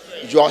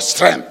 Your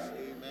strength.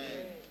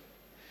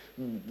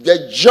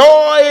 The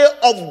joy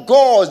of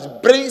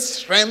God brings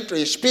strength to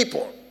his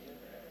people.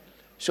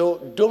 So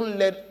don't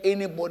let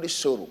anybody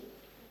sorrow.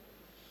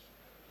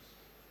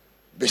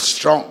 Be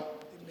strong.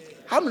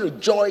 How many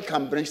joy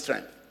can bring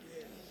strength?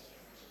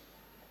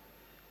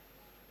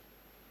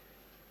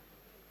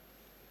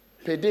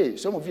 Payday.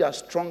 Some of you are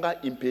stronger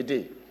in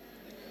payday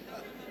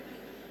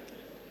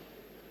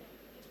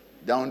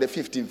than on the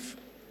 15th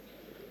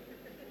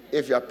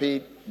if you are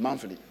paid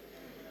monthly.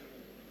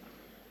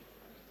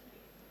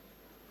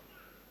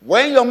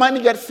 When your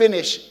money gets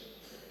finished,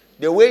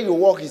 the way you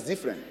walk is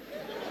different.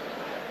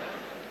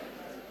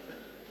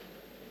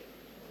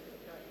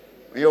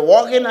 When you're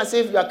walking as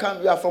if you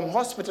are from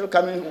hospital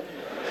coming home.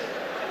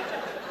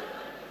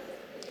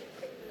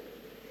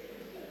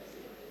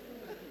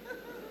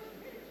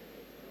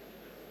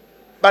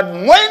 But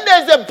when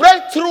there's a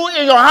breakthrough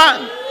in your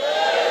hand,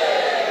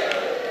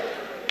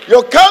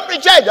 you come to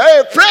church,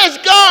 hey, praise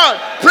God,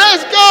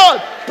 praise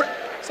God.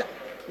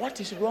 What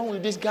is wrong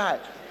with this guy?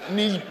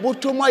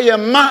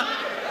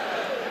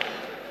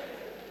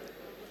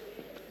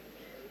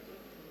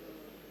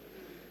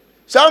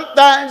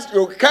 Sometimes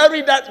you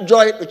carry that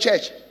joy to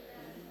church.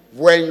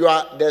 When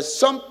there's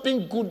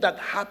something good that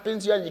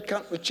happens here and you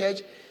come to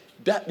church,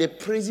 that the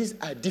praises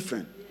are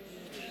different.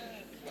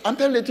 I'm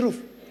telling the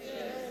truth.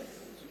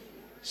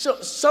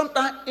 So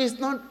sometimes it's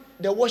not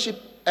the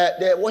worship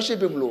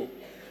people,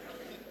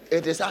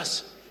 it is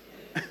us.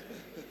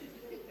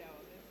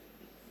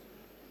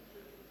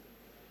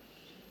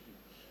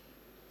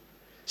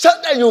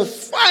 Sometimes you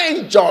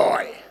find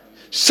joy.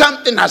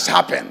 Something has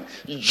happened.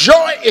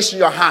 Joy is in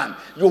your hand.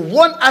 You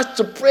want us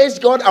to praise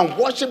God and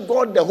worship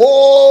God the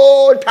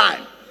whole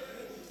time.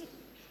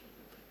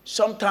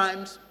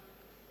 Sometimes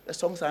the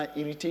songs are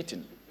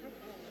irritating.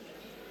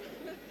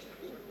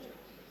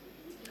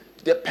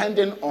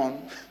 Depending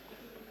on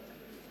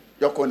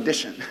your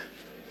condition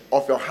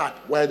of your heart,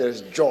 whether there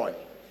is joy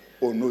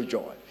or no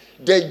joy.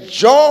 The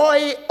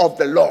joy of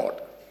the Lord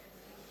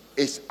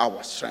is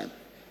our strength.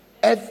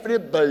 Every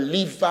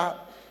believer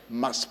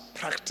must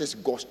practice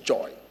God's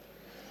joy.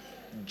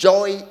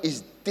 Joy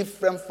is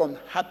different from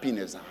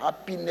happiness.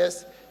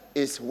 Happiness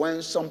is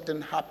when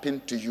something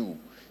happened to you.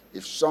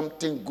 If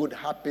something good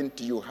happened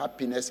to you,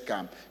 happiness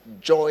comes.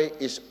 Joy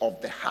is of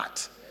the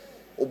heart.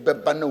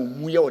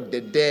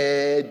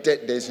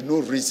 There's no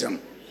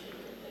reason.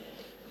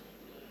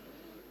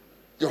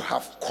 You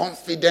have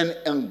confidence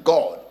in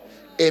God,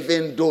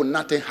 even though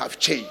nothing has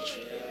changed.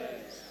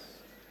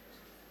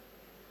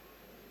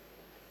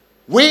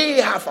 We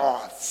have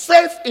our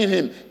faith in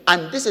him,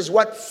 and this is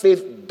what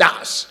faith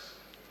does.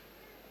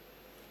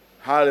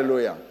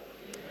 Hallelujah.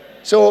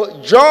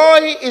 So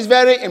joy is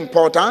very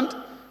important,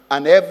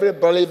 and every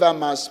believer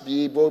must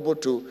be able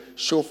to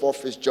show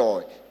forth his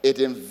joy. It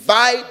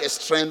invites the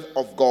strength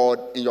of God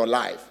in your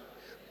life.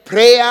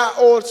 Prayer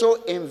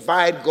also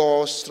invites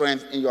God's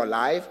strength in your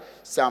life.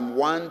 Psalm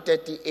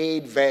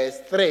 138 verse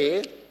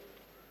 3.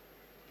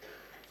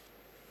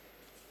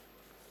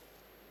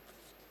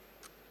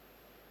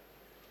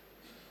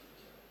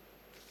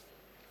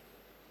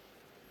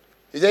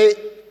 He said,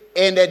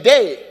 in the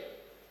day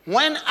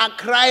when I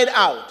cried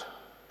out,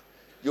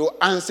 you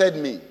answered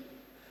me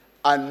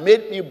and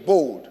made me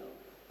bold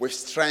with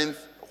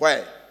strength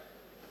where?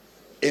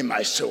 In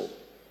my soul.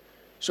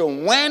 So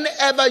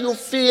whenever you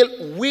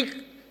feel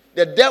weak,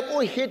 the devil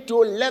hit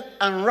you left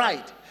and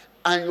right,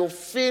 and you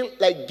feel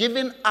like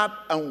giving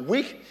up and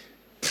weak,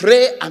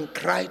 pray and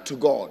cry to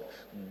God.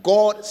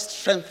 God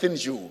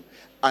strengthens you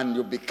and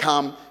you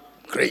become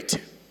great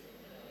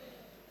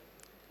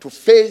to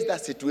face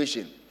that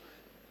situation.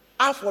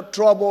 As for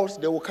troubles,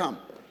 they will come.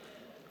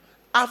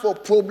 As for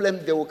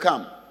problems, they will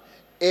come.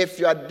 If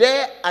you are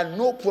there and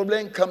no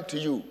problem come to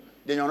you,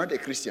 then you're not a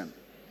Christian.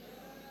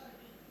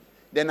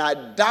 Then I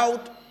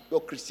doubt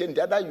your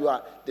Christianity. Either you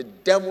are the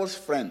devil's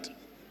friend.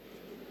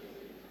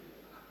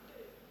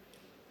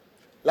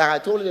 Like I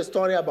told you the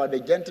story about the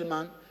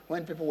gentleman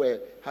when people were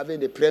having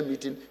the prayer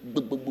meeting,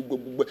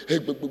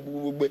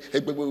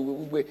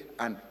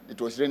 and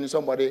it was raining.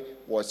 Somebody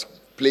was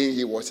playing.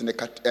 He was in a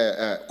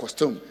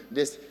costume.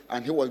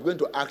 And he was going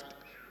to act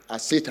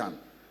as Satan.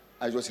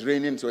 It was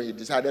raining, so he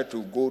decided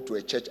to go to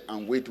a church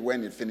and wait.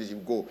 When it finished, he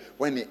would go.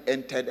 When he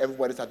entered,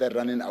 everybody started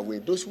running away.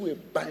 Those who were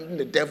binding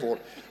the devil,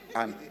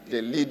 and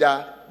the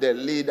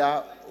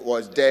leader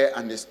was there,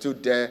 and he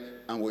stood there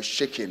and was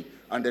shaking.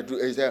 And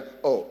he said,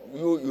 "Oh,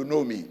 you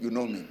know me. You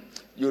know me.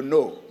 You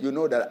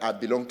know that I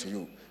belong to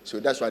you. So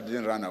that's why I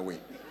didn't run away."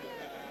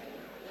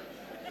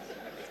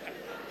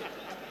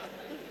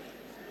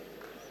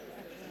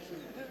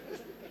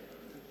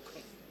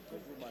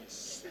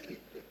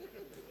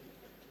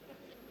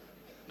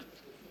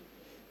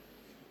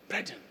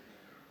 Brethren,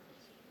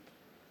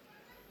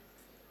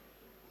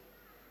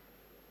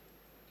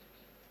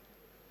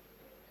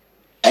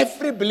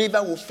 every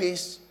believer will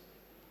face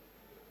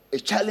a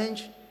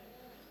challenge.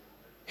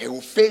 He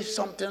will face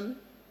something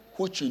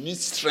which you need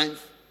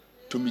strength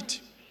to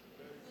meet.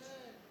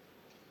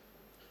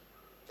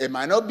 It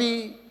might not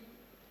be,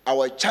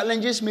 our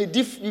challenges may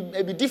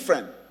be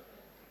different.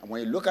 And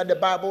when you look at the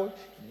Bible,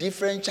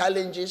 different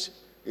challenges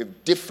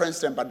with different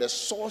strength, but the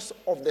source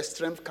of the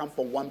strength comes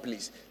from one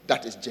place.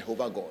 That is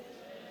Jehovah God.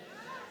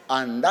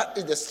 And that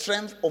is the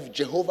strength of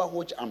Jehovah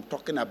which I'm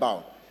talking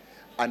about.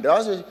 And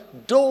also,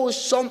 though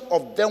some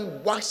of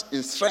them wax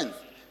in strength,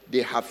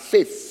 they have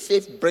faith.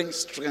 Faith brings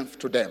strength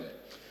to them.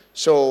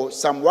 So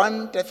Psalm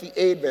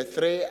 138 verse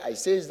 3, I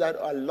says that,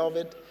 I love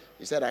it.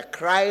 He said, I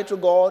cried to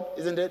God,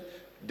 isn't it?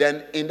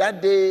 Then in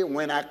that day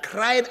when I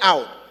cried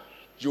out,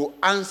 you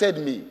answered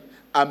me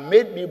and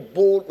made me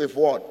bold with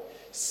what?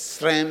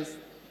 Strength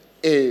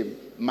in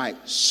my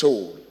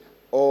soul.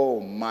 Oh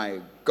my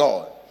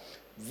God.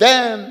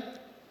 Then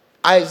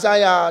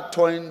Isaiah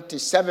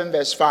 27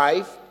 verse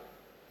 5.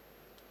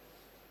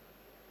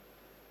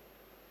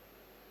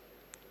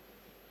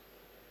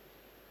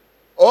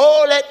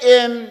 Oh, let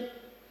him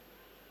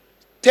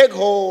take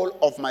hold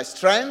of my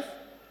strength,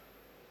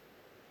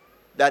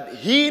 that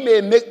he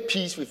may make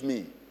peace with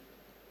me,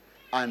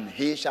 and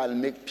he shall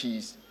make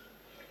peace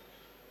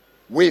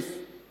with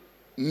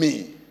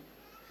me.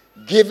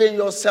 Giving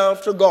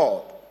yourself to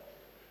God,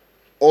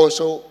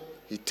 also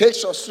he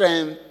takes your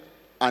strength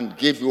and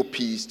gives you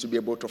peace to be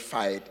able to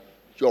fight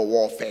your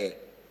warfare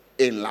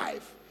in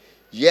life.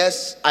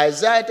 Yes,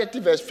 Isaiah 30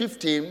 verse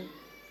 15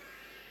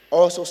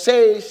 also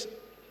says,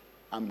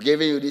 I'm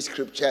giving you these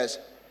scriptures.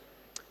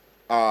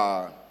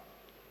 For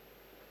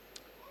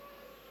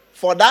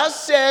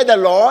thus said the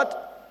Lord,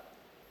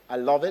 I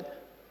love it,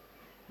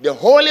 the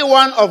Holy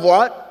One of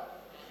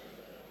what?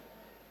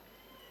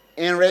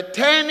 In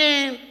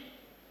returning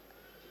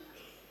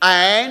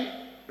and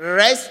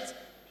rest,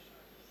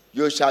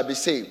 you shall be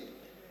saved.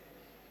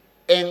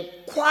 In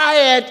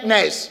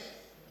quietness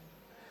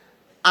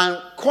and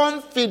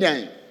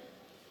confidence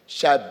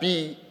shall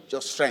be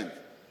your strength,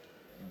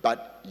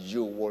 but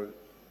you will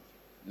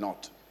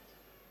not.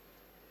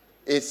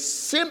 It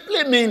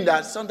simply means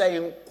that sometimes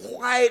in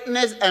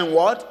quietness and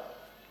what?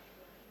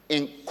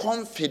 In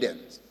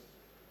confidence.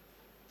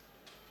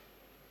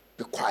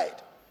 Be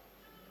quiet.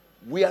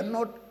 We are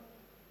not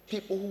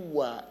people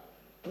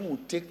who will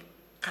take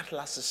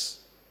cutlasses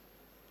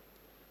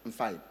and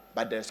fight,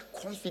 but there's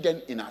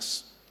confidence in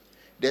us.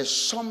 There's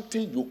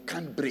something you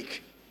can't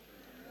break.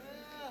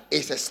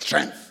 It's a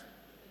strength.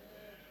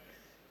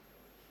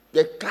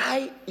 The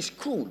guy is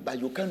cool, but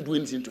you can't do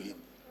anything to him.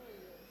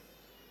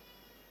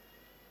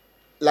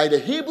 Like the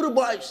Hebrew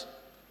boys,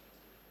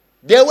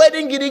 they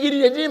wedding giddy,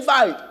 they didn't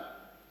fight.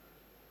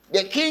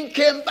 The king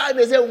came back,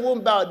 they said,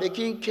 won't bow. The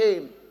king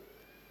came.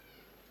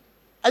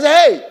 I said,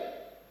 hey,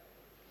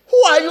 who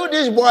are you,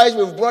 these boys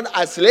we've brought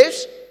as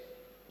slaves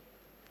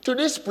to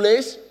this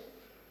place,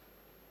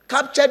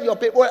 captured your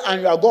people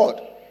and your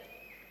God?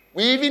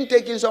 We even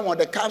taken some of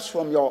the caps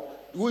from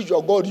which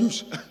your God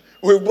used.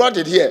 We brought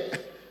it here.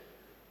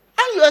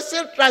 And you are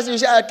still trusting,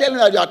 you are telling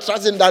that you are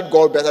trusting that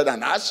God better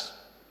than us?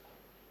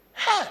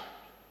 Hey.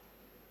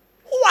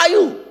 Who are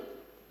you?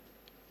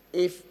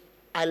 If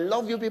I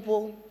love you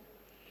people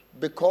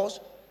because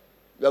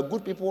you are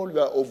good people, you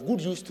are of good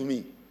use to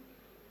me.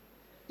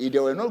 If they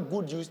were not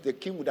good use, the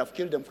king would have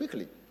killed them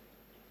quickly.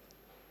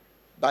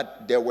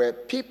 But there were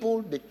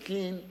people the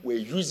king were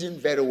using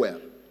very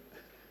well.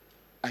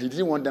 And he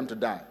didn't want them to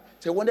die.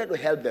 So he wanted to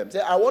help them. He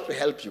said, I want to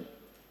help you.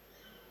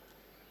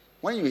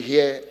 When you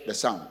hear the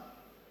sound,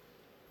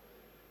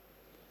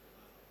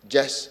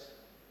 just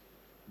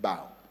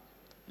bow.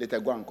 Later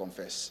go and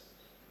confess.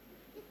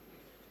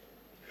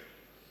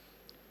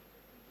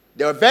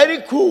 They were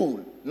very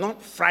cool,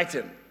 not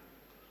frightened.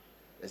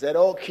 They said,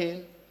 oh,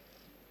 king,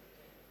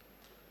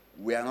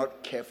 we are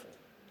not careful.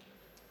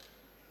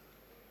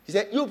 He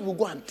said, you people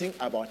go and think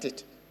about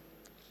it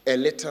a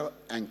little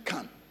and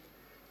come.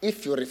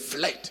 If you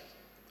reflect,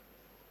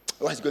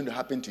 what's going to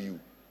happen to you?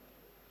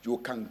 You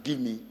can give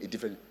me a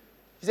different.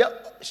 He said,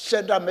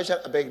 Shadrach,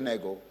 Meshach,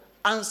 Abednego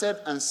answered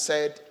and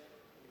said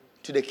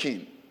to the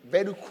king,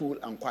 very cool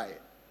and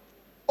quiet,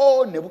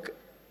 oh,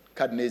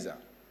 Nebuchadnezzar,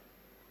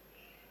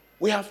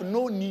 we have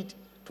no need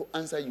to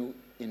answer you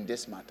in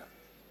this matter.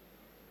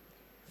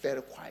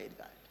 Very quiet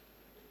guy.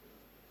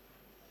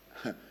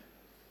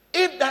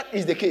 If that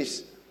is the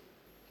case,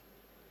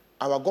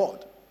 our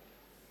God,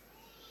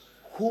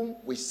 whom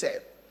we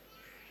serve,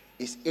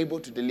 is able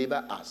to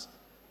deliver us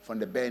from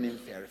the burning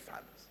fiery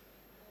furnace.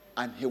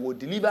 And he will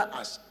deliver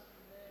us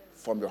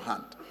from your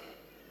hand.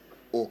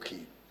 Okay.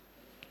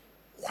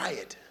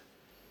 Quiet,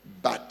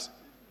 but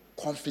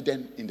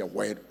confident in the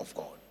word of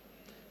God,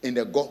 in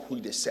the God who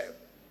they serve.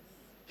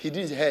 He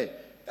didn't say, hey,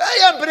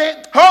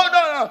 Emperor, hold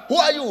on, who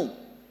are you?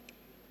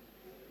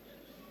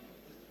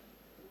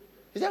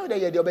 He said, what are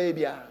you,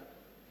 baby?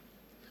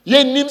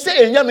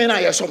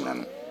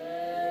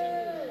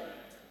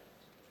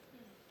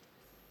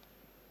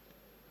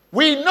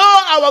 We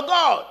know our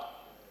God.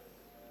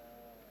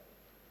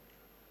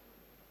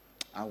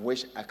 I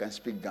wish I can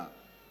speak down.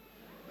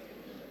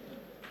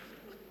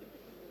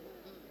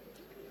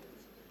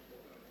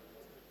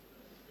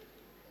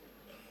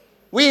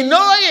 We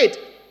know it.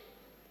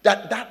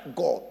 That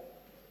God,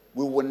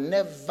 we will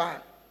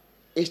never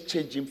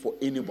exchange him for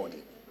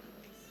anybody.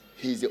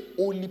 He's the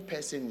only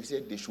person we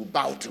said they should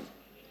bow to. He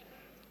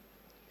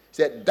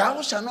said,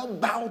 thou shalt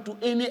not bow to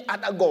any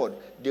other God.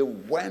 They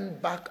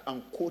went back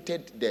and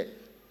quoted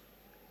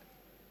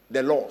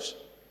the laws.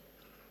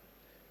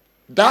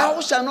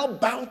 Thou shalt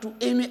not bow to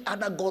any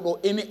other God or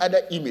any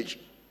other image.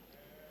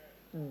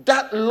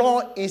 That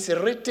law is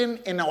written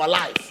in our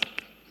life.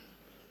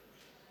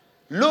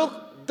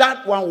 Look,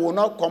 that one will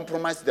not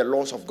compromise the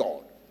laws of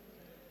God.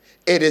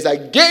 It is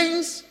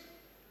against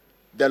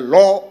the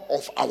law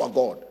of our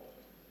God.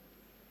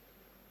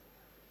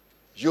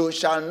 You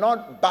shall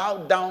not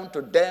bow down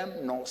to them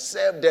nor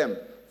serve them.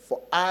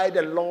 For I,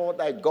 the Lord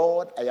thy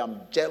God, I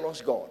am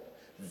jealous God,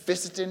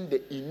 visiting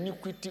the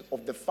iniquity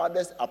of the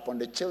fathers upon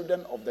the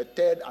children of the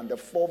third and the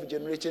fourth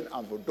generation,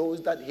 and for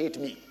those that hate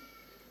me.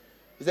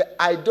 He said,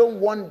 I don't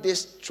want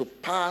this to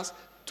pass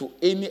to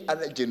any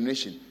other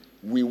generation.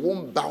 We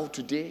won't bow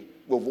today,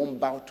 we won't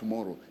bow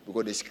tomorrow,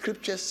 because the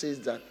scripture says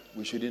that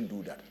we shouldn't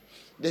do that.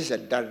 This is a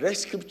direct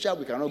scripture,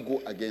 we cannot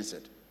go against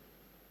it.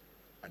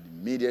 And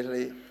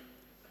immediately,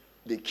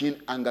 the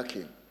king's anger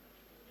came.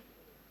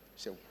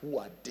 He said, who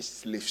are these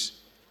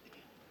slaves?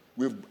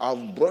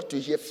 I've brought you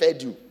here,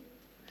 fed you,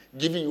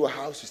 giving you a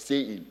house to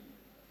stay in.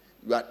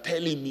 You are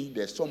telling me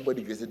there's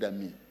somebody greater than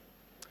me.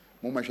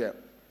 Mama said,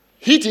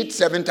 hit it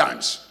 7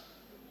 times.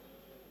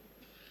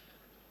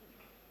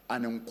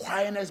 And in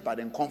quietness but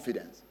in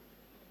confidence,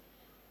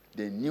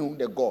 they knew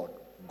the God.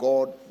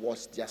 God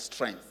was their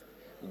strength.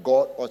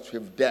 God was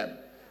with them.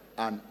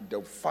 And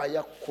the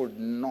fire could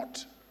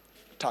not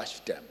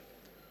touch them.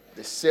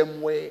 The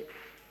same way,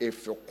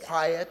 if you're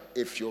quiet,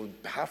 if you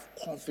have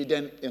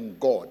confidence in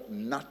God,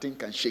 nothing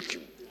can shake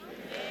you.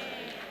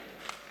 Amen.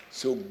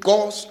 So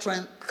God's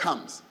strength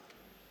comes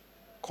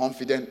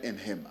confident in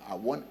him. I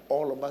want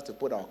all of us to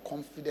put our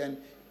confidence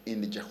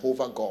in the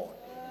Jehovah God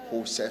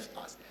who saves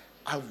us.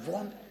 I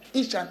want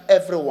each and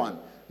every one,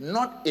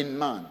 not in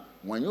man.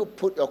 When you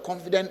put your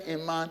confidence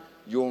in man,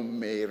 you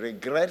may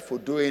regret for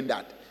doing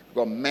that,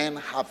 because men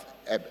have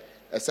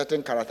a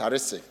certain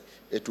characteristic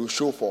it will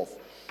show forth.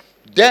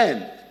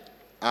 Then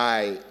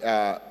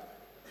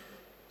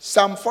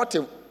Psalm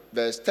 40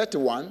 verse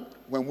 31,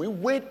 when we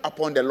wait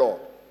upon the Lord,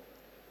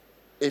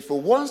 if you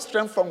want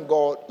strength from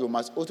God, you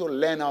must also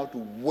learn how to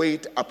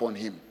wait upon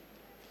him.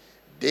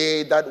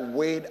 They that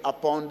wait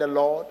upon the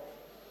Lord,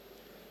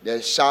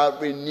 they shall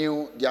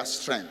renew their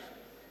strength.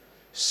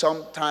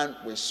 Sometimes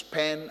we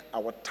spend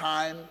our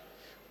time,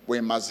 we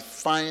must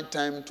find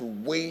time to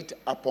wait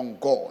upon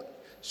God,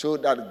 so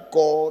that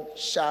God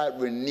shall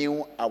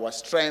renew our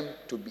strength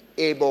to be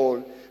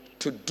able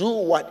to do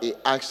what he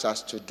asks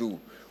us to do.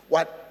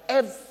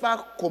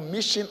 Whatever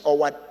commission or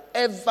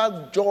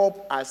whatever job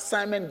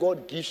assignment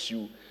God gives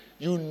you,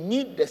 you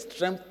need the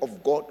strength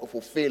of God to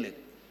fulfill it.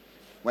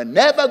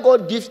 Whenever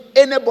God gives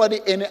anybody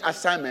any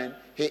assignment,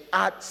 he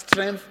adds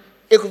strength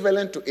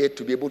equivalent to it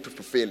to be able to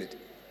fulfill it.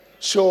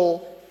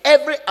 So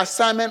every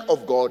assignment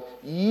of God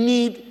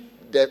needs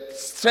the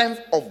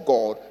strength of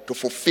God to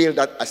fulfill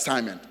that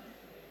assignment,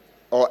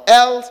 or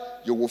else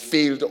you will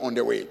fail on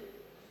the way.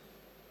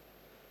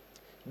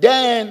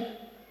 Then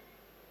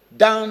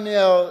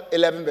Daniel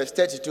 11 verse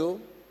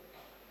 32,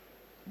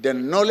 the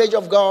knowledge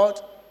of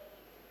God,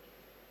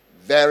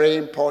 very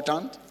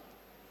important.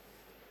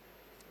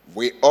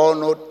 We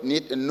all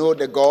need to know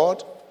the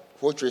God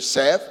which we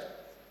serve.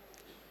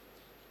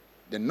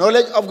 The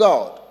knowledge of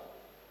God.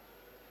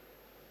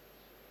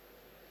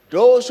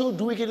 Those who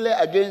do wickedly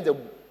against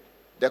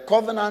the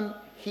covenant,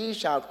 he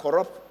shall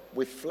corrupt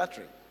with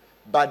flattery.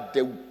 But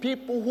the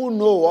people who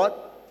know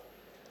what?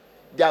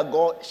 Their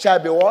God shall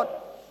be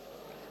what?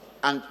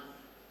 And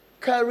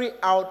carry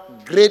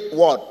out great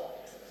what?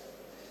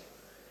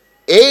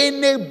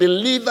 Any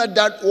believer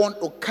that want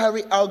to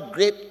carry out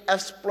great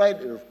exploit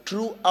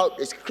throughout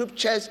the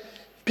scriptures,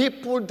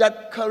 people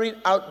that carried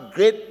out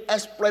great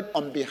exploit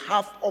on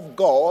behalf of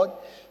God,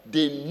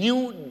 they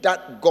knew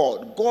that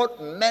God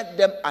met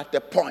them at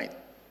a point.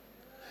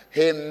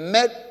 He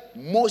met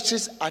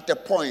Moses at a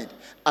point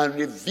and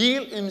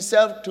revealed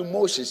himself to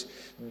Moses.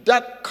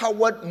 That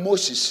coward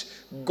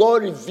Moses,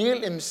 God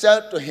revealed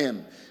himself to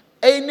him.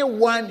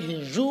 Anyone he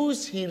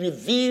used, he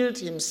revealed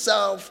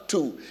himself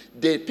to.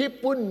 The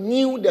people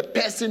knew the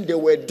person they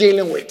were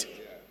dealing with.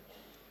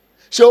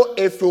 So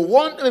if you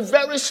want to be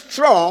very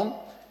strong,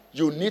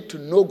 you need to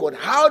know God.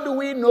 How do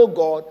we know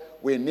God?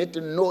 We need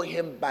to know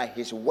him by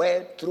his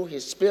word, through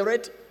his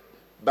spirit,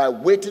 by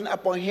waiting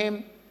upon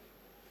him.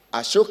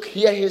 As you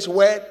hear his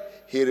word,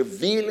 he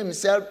reveals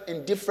himself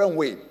in different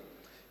ways.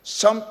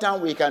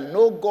 Sometimes we can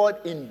know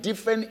God in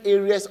different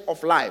areas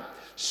of life.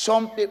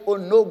 Some people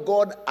know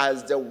God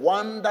as the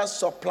one that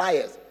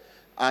supplies,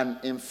 and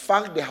in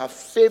fact they have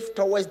faith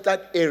towards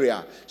that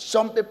area.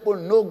 Some people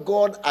know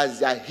God as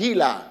their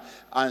healer,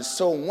 and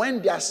so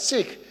when they are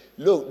sick,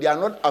 look, they are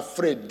not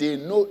afraid. They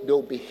know they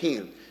will be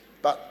healed.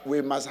 But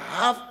we must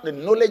have the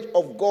knowledge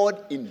of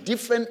God in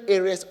different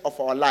areas of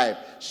our life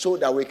so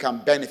that we can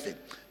benefit.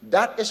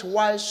 That is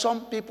why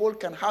some people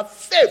can have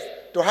faith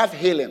to have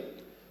healing,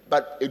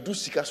 but they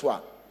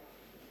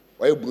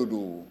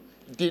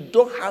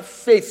don't have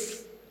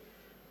faith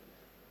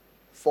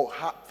for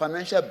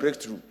financial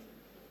breakthrough.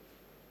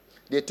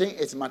 They think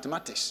it's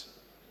mathematics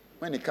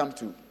when it comes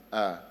to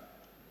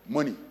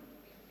money.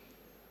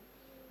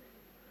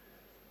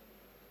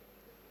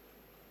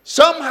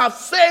 Some have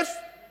faith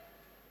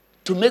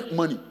to make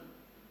money,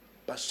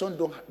 but some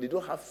don't. They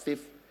don't have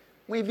faith.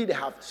 Maybe they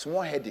have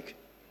small headache.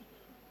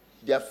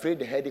 They are afraid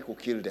the headache will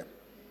kill them.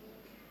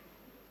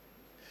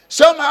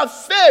 Some have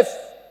faith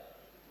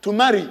to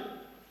marry.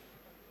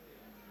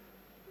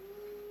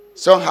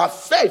 Some have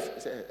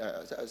faith.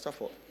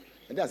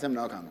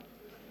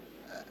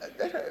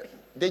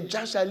 The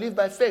just shall live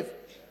by faith.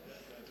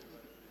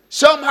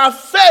 Some have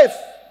faith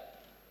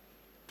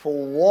to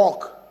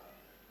walk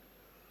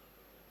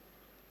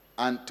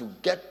and to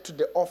get to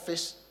the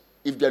office.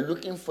 If they're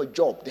looking for a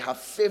job, they have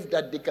faith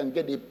that they can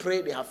get. They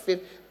pray, they have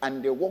faith,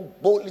 and they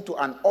walk boldly to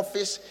an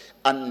office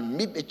and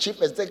meet the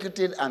chief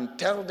executive and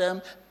tell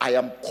them, I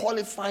am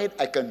qualified,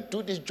 I can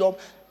do this job.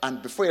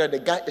 And before that, the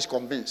guy is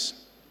convinced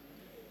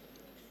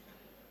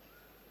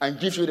and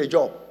gives you the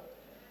job.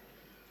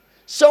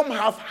 Some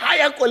have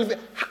higher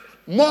qualification,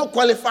 more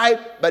qualified,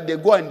 but they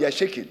go and they are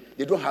shaking.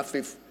 They don't have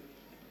faith.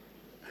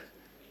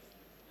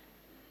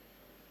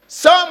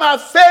 Some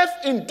have faith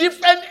in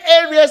different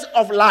areas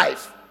of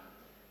life.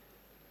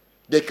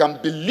 They can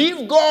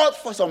believe God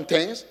for some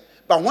things,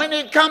 but when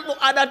it comes to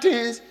other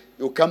things,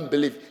 you can't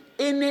believe.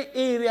 Any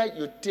area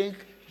you think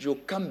you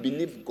can't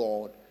believe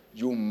God,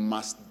 you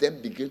must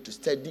then begin to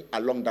study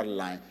along that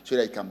line so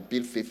that you can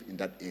build faith in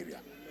that area.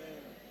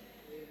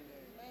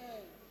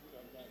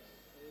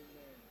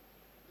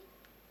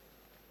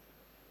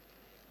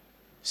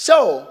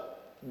 So,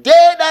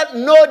 they that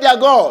know their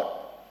God,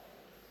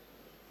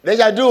 they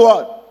shall do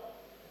what?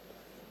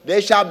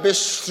 They shall be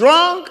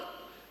strong,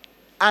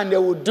 and they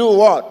will do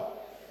what?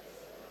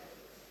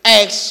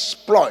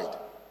 Exploit.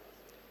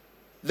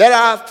 There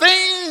are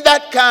things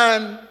that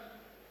can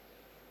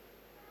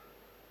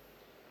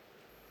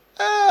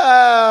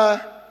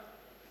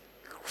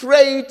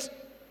create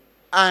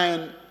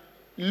and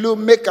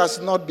make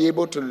us not be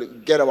able to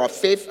get our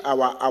faith,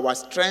 our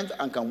strength,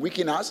 and can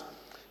weaken us.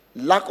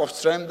 Lack of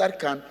strength that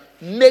can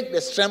make the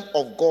strength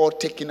of God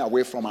taken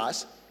away from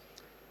us.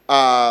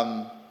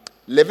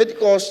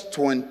 Leviticus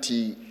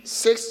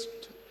 26,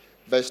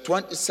 verse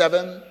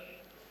 27,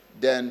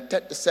 then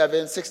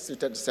 37, 6 to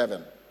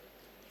 37.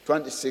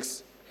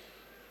 26.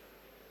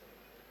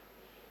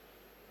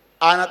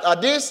 And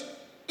at this,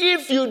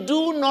 if you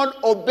do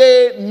not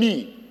obey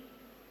me,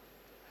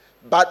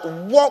 but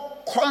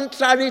walk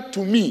contrary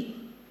to me,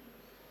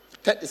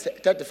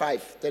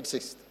 35,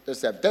 36,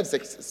 37,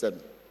 36,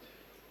 37.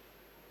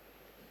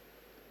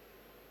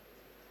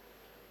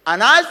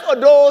 And as for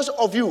those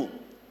of you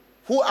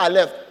who are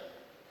left,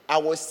 I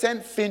will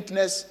send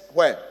faintness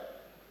where?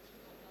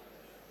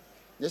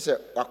 Yes, sir.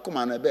 Come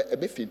on, a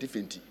bit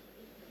fainty.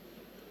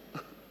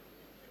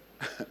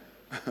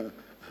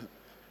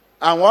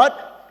 And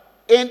what?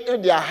 Into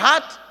their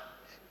heart,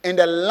 in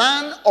the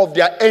land of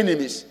their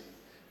enemies.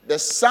 The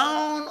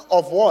sound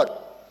of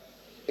what?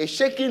 A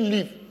shaking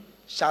leaf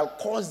shall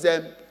cause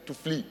them to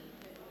flee.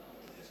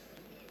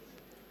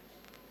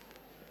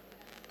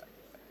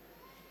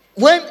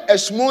 When a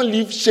small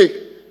leaf shakes,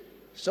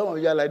 some of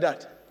you are like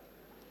that.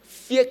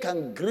 Fear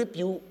can grip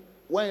you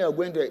when you are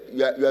going to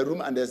your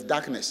room and there's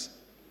darkness.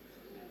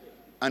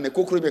 And the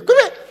cockroach will come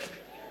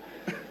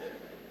here.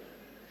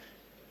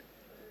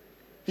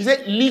 He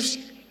said, leaves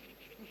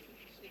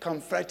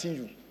can frighten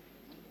you,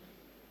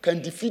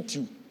 can defeat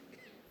you.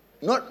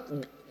 Not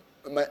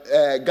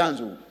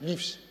guns,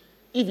 leaves.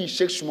 If he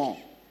shakes small,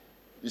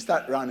 you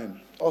start running.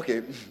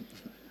 Okay.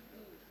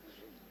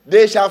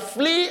 They shall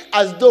flee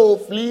as though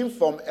fleeing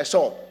from a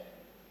sword,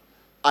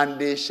 and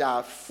they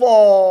shall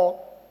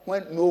fall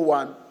when no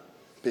one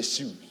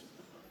pursues.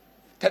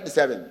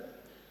 37.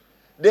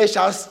 They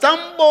shall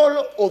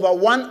stumble over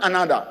one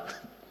another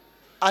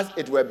as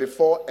it were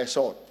before a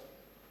sword,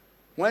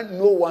 when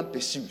no one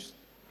pursues,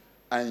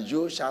 and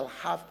you shall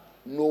have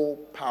no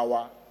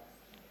power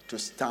to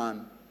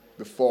stand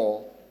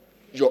before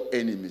your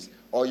enemies,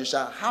 or you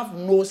shall have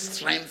no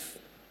strength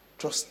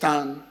to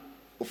stand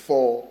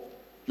before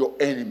your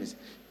enemies.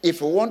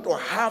 If you want to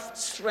have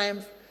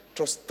strength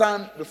to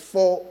stand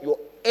before your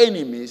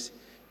enemies,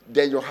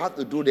 then you have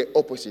to do the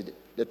opposite.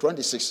 The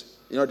 26.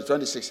 You know the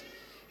 26.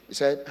 He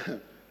said,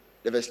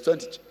 the verse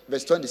 26.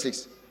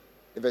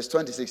 The verse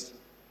 26.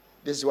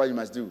 This is what you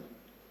must do.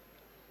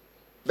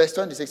 Verse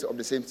 26 of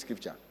the same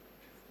scripture.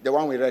 The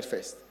one we read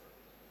first.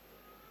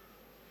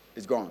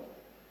 It's gone.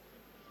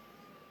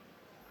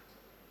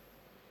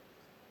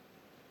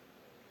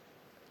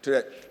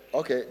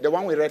 Okay, the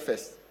one we read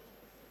first.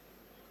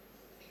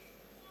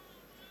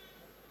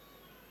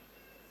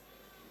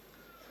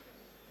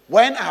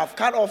 When I have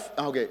cut off,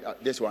 okay,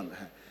 this one.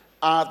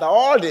 After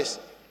all this,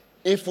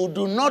 if you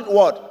do not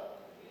what?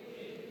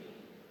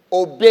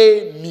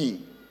 Obey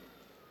me.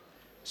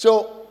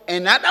 So,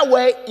 another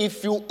way,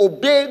 if you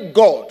obey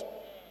God,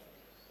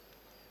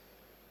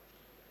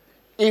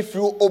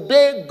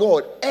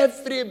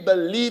 every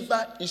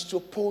believer is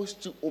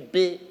supposed to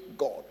obey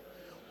God.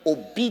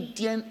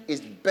 Obedience is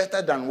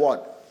better than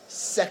what?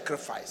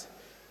 Sacrifice.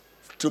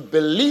 To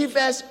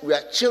believers, we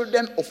are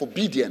children of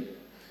obedience.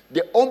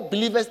 The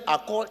unbelievers are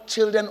called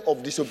children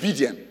of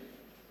disobedience.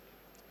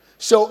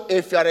 So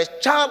if you are a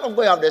child of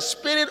God, you have the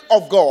Spirit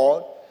of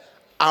God,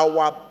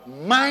 our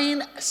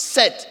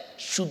mindset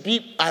should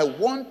be, I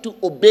want to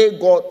obey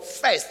God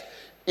first.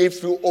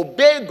 If you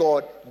obey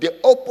God, the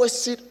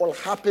opposite will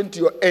happen to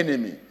your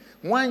enemy.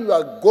 When you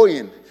are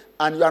going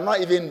and you are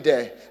not even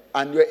there,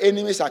 and your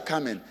enemies are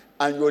coming,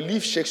 and your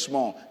leaf shakes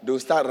small, they will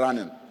start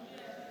running.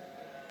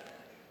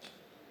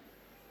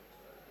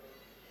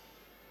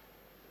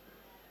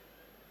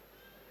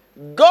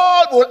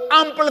 God will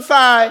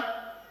amplify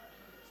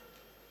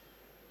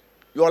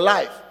your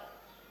life.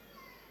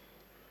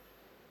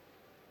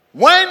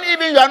 When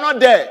even you are not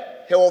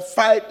there, he will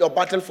fight your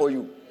battle for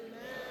you.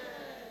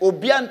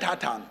 Obian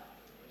Tatan.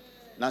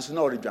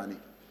 National Orijani.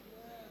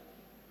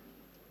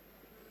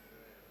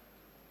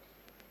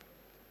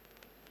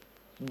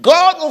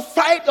 God will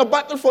fight your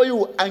battle for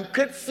you and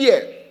create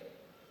fear.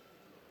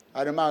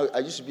 I remember I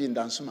used to be in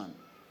Dansuman.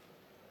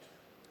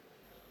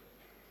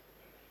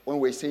 When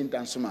we were saying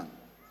Dansuman.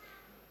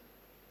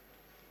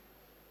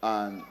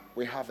 And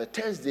we have a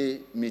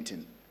Thursday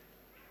meeting.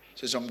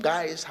 So some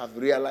guys have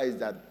realized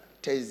that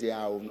Thursday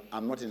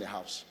I'm not in the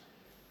house.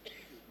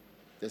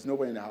 There's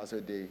nobody in the house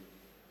that day.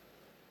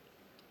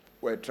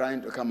 We're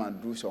trying to come and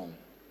do some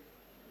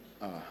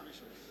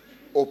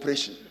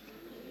operation.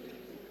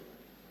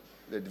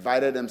 They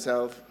divided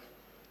themselves.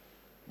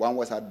 One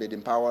was at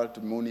Baden Powell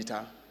to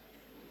monitor.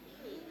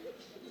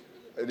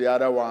 The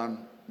other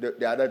one,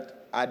 the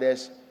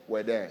others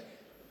were there.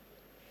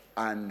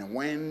 And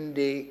when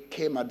they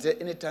came,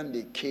 anytime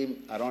they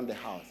came around the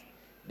house,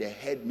 they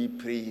heard me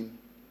praying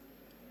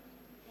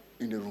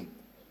in the room.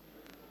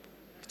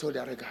 He told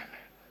the other guy,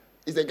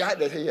 it's the guy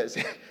that said yes.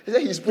 He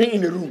said he's praying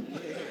in the room.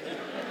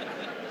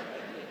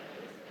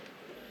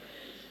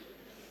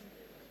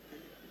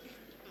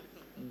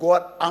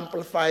 God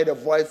amplified the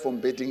voice from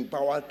Baden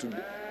Powell to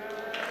the...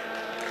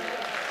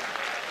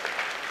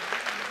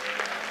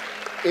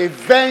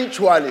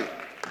 Eventually,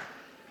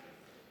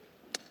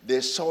 they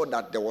saw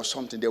that there was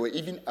something. They were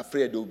even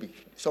afraid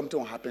something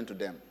will happen to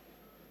them.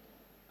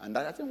 And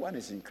that, I think one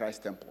is in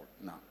Christ's temple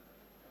now.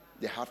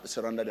 They have to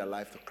surrender their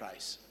life to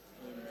Christ.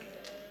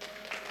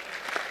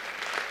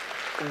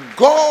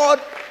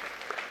 God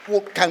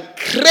can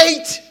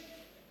create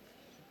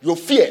your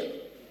fear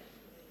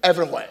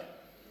everywhere.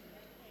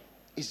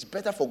 It's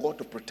better for God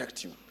to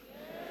protect you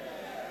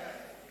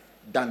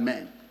than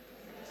men.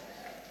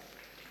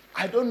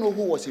 I don't know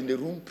who was in the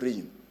room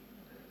praying.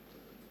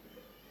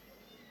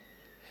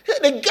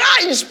 The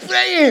guy is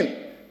praying.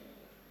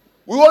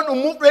 We want to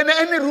move in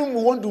any room.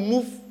 We want to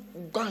move.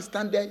 Go and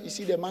stand there. You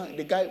see the man,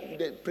 the guy,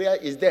 the prayer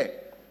is there.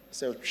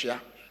 So,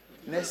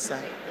 next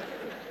side.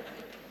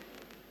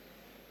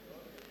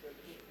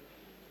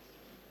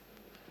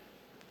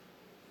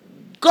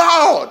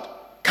 God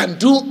can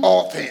do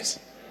all things.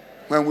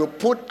 When we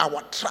put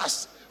our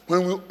trust,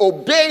 when we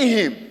obey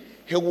him,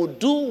 he will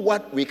do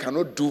what we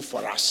cannot do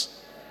for us.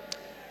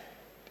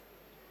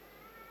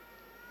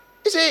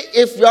 You see,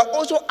 if you are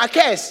also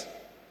accursed,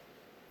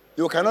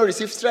 you cannot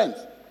receive strength.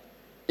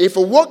 If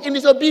you walk in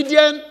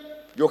disobedience,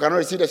 you cannot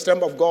receive the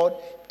strength of God.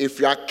 If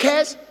you are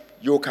cursed,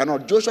 you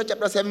cannot. Joshua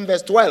chapter 7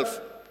 verse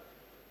 12.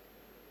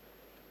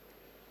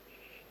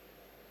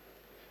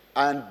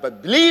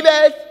 But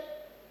believers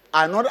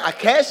are not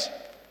accursed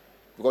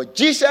because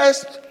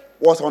Jesus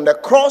was on the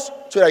cross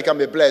so that he can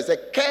be blessed. The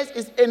curse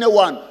is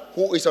anyone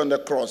who is on the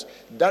cross.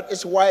 That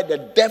is why the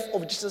death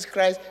of Jesus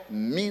Christ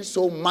means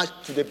so much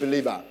to the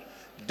believer.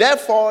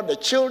 Therefore, the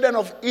children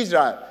of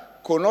Israel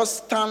could not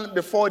stand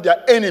before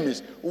their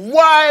enemies.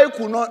 Why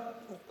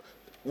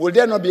would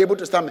they not be able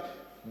to stand?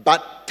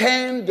 But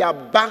turn their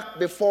back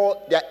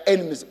before their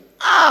enemies.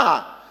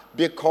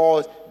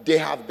 Because they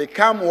have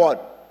become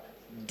what?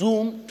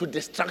 Doomed to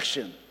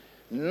destruction.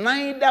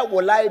 Neither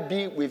will I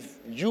be with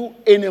you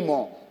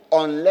anymore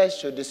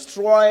unless you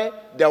destroy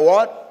the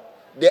what?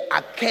 The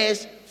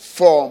accursed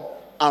from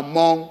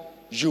among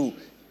you.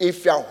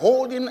 If you are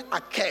holding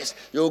a curse,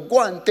 you'll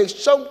go and take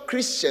some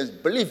Christians,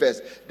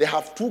 believers, they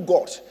have two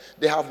gods.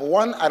 They have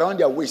one around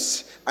their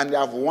waist, and they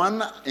have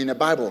one in the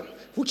Bible,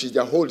 which is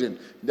they're holding.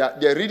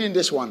 They're reading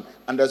this one,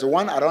 and there's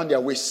one around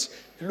their waist.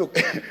 Look,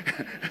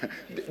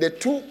 the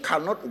two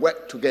cannot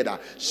work together.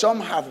 Some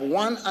have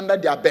one under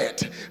their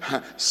bed.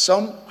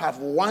 Some have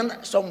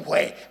one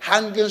somewhere,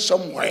 hanging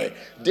somewhere.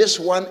 This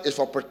one is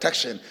for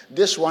protection.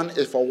 This one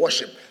is for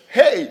worship.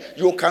 Hey,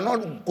 you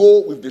cannot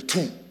go with the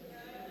two.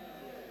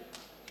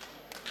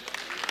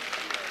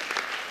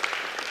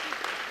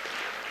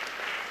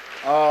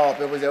 Oh,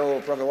 people say, oh,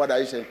 Prophet, what are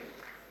you saying?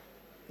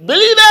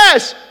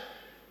 Believers,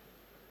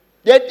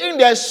 they think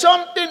there's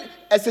something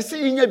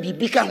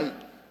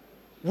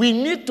we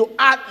need to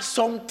add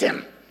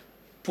something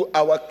to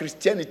our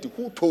Christianity.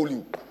 Who told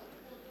you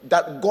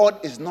that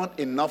God is not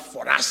enough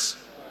for us?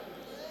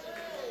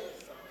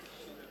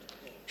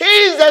 He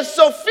is a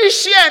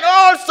sufficient,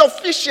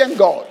 all-sufficient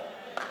God.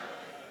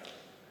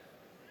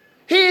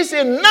 He is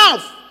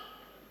enough.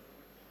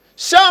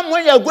 Some,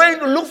 when you're going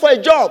to look for a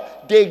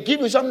job, they give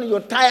you something you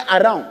tie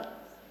around.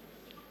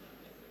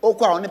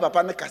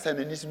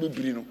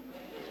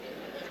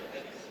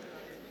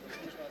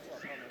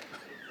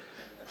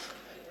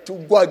 To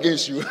go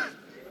against you.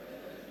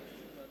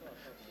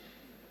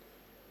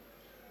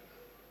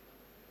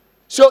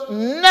 So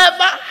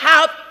never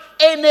have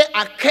any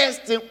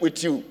accursed thing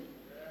with you.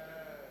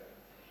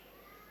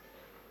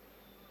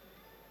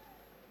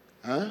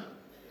 Huh?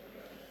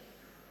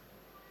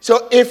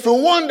 So if you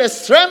want the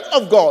strength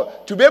of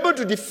God to be able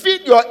to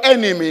defeat your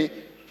enemy,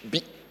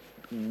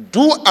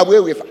 do away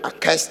with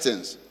accursed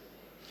things.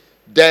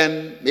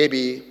 Then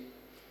maybe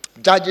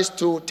Judges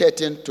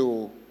 2:13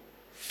 to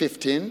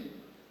 15.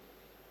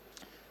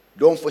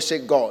 Don't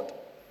forsake God.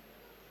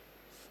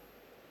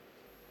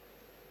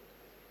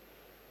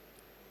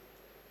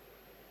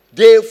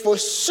 They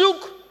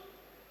forsook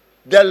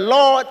the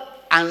Lord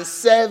and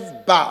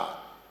served Baal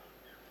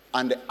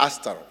and the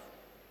Ashtaroth.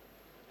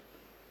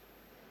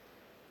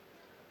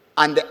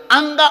 And the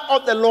anger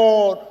of the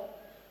Lord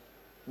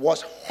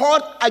was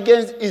hot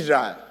against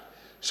Israel.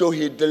 So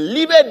he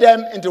delivered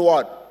them into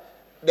what?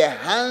 The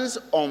hands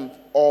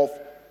of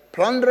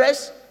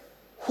plunderers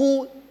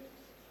who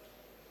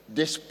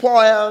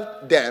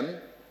despoiled them,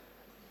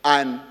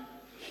 and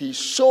he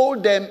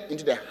sold them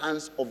into the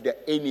hands of their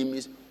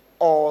enemies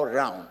all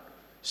round,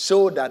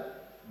 so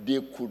that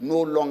they could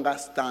no longer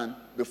stand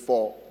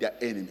before their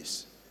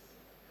enemies.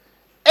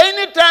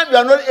 Anytime you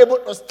are not able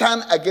to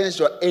stand against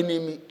your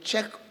enemy,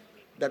 check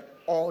that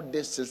all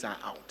these things are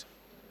out.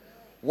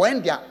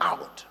 When they are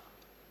out,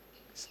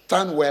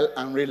 stand well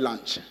and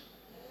relaunch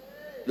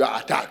your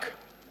attack.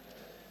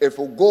 If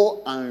you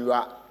go and you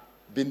are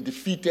been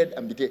defeated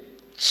and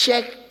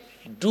check,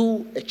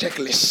 do a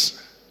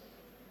checklist.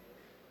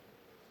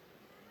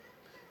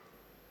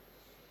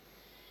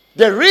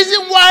 The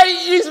reason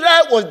why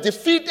Israel was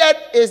defeated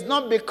is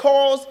not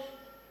because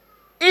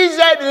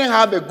Israel didn't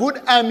have a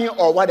good army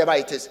or whatever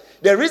it is.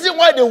 The reason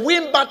why they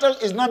win battle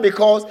is not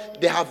because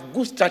they have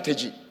good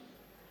strategy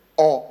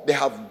or they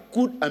have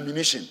good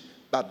ammunition,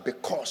 but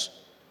because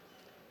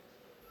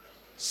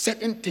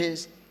certain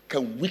things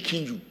can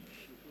weaken you.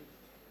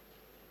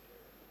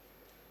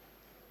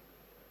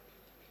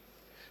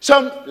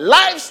 Some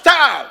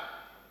lifestyle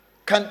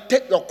can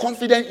take your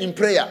confidence in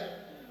prayer.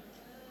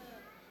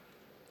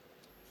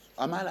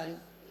 Am I lying?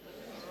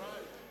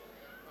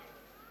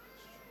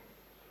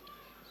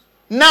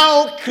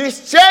 Now,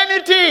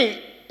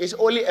 Christianity is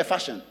only a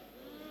fashion.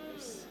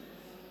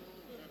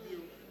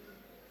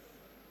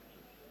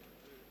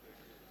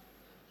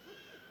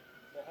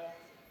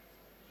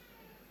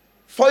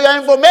 For your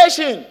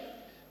information,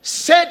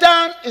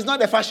 Satan is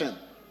not a fashion.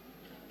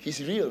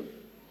 He's real.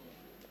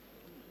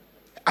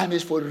 And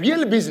it's for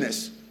real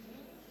business.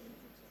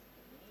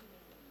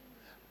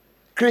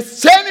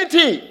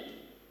 Christianity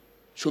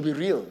should be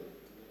real.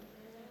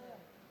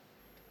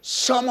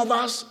 Some of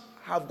us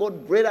have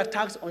got great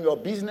attacks on your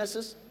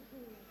businesses,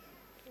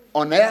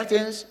 on other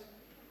things.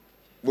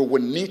 We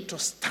will need to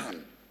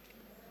stand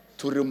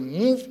to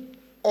remove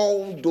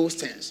all those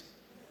things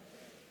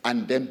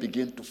and then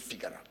begin to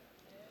figure out.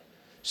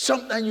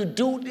 Sometimes you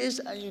do this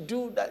and you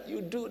do that,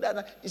 you do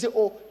that. You say,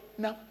 oh,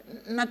 now,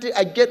 nothing,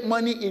 I get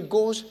money, it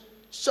goes.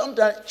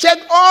 Sometimes, check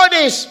all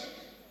this.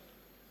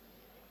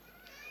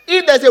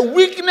 If there's a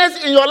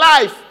weakness in your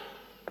life,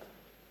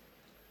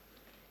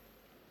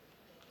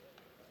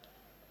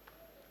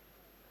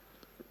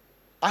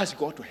 ask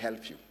God to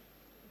help you.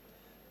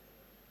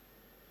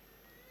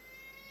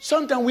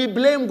 Sometimes we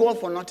blame God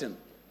for nothing.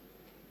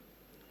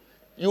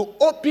 You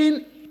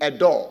open a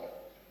door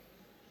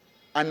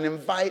and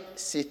invite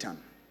Satan.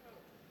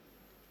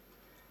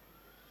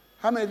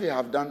 How many of you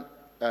have done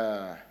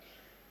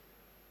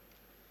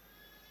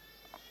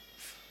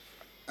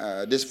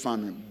this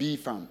farming, bee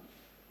farm?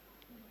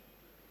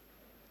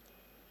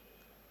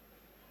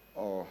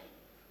 Or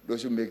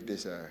those who make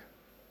this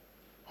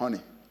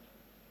honey?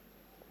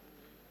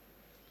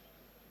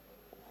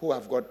 Who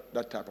have got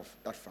that type of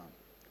that farm?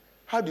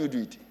 How do you do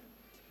it?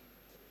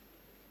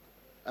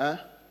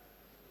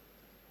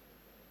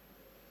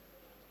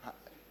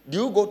 Do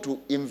you go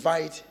to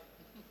invite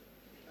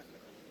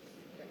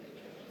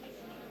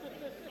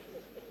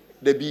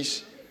the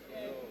bees?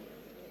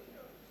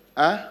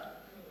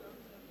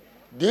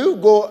 Do you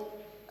go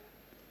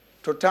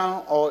to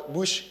town or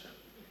bush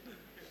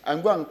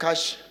and go and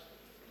catch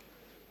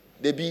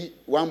the bee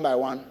one by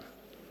one,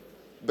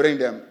 bring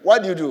them?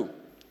 What do?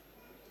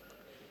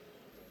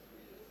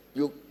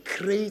 You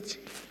create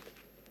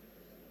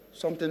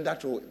something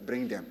that will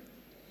bring them.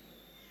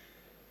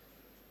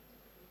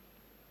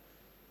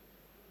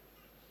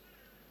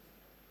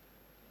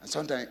 And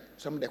sometimes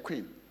some of the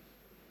queen,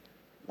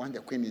 when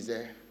the queen is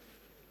there,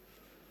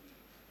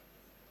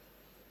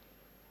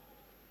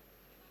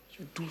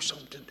 you do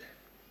something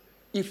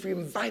there. If you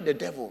invite the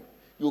devil,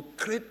 you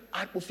create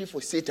atmosphere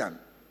for Satan,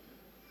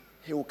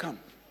 he will come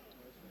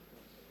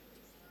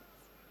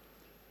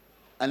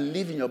and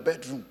live in your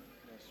bedroom,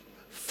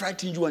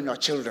 frighten you and your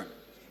children,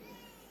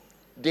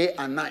 day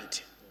and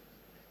night,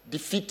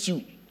 defeat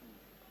you.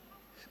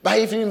 But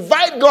if you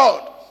invite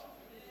God,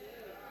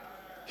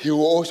 he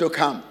will also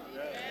come,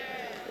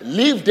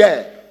 live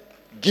there,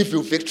 give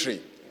you victory.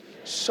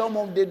 Some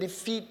of the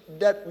defeat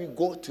that we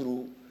go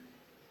through,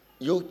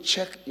 you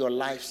check your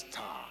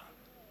lifestyle.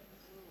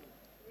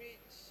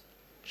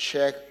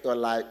 Check your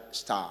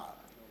lifestyle.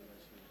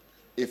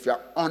 If you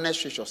are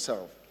honest with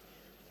yourself,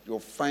 you'll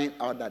find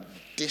out that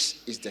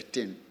this is the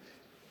thing.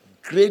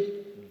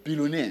 Great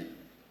billionaire,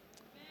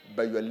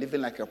 but you are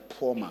living like a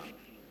poor man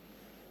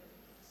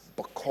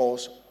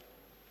because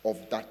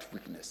of that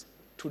weakness.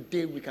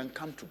 Today we can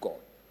come to God,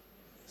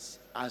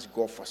 ask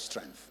God for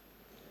strength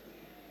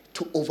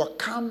to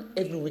overcome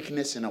every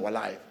weakness in our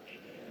life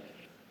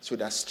so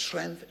that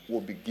strength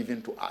will be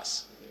given to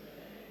us.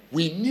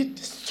 We need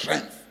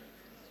strength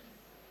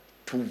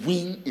to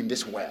win in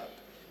this world.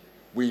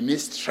 We need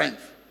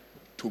strength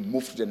to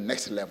move to the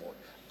next level.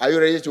 Are you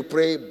ready to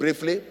pray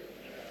briefly?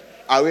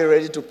 Are we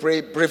ready to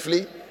pray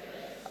briefly?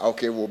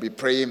 Okay, we'll be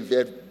praying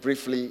very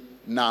briefly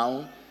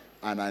now.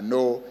 And I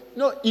know,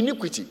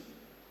 iniquity.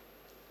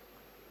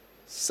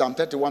 Psalm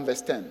 31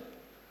 verse 10.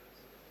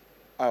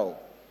 Oh,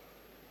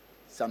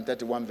 Psalm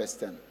 31 verse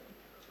 10.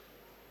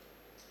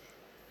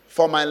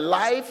 For my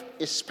life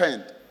is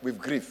spent with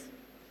grief,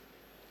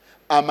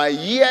 and my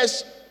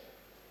years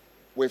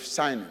with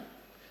sighing.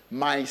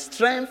 My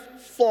strength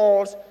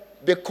falls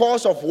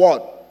because of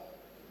what?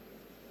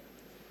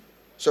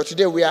 So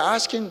today we are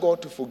asking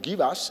God to forgive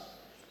us.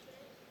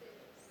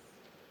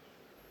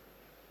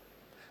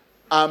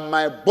 And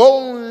my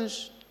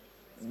bones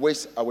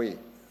waste away.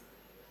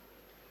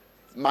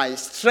 My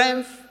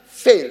strength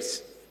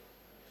fails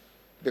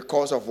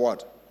because of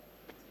what?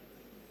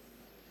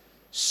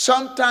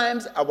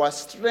 Sometimes our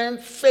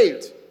strength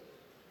fails.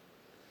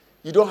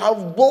 You don't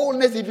have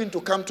boldness even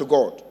to come to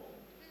God.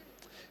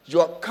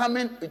 You are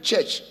coming to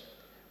church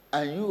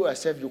and you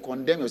yourself, you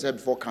condemn yourself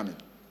before coming.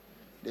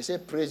 They say,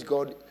 praise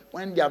God.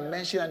 When they are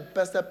mentioned and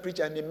pastor preach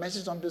and they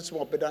mention something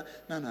small, better,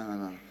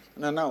 no.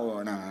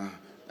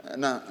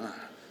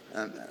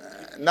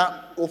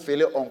 Now, you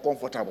feel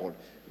uncomfortable.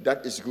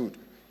 That is good.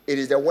 It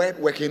is the word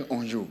working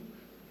on you.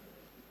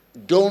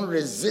 Don't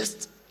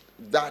resist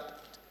that.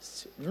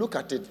 Look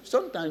at it.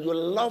 Sometimes you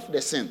love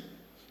the sin.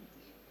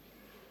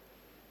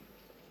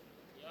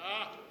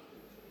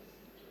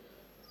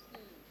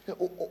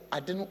 I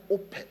didn't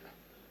open.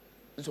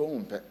 So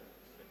open.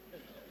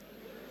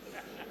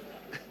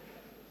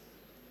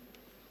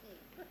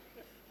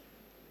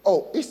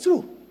 Oh, it's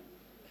true.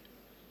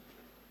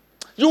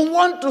 You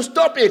want to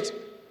stop it,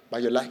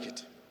 but you like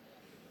it.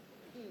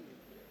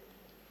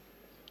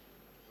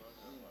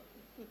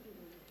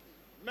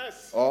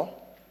 Mess. Oh,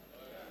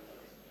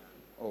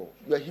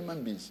 you are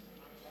human beings.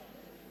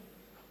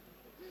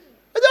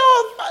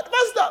 Oh,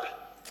 Pastor,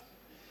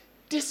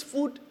 this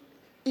food,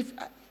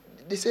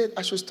 they said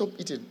I should stop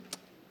eating.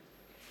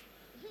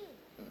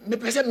 Me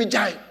pese me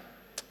jai,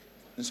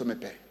 so me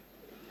pay.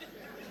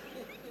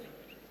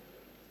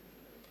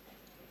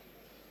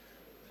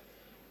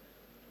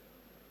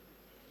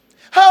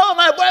 Oh,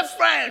 my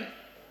boyfriend,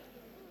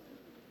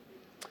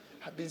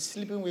 I've been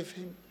sleeping with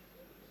him.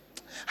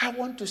 I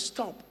want to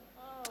stop,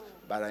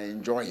 but I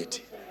enjoy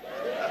it.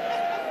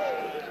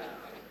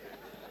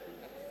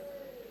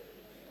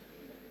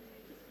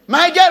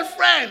 My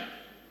girlfriend,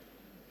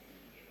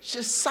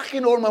 she's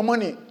sucking all my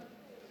money.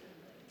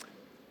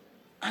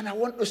 And I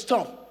want to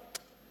stop,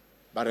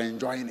 but I'm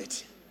enjoying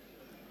it.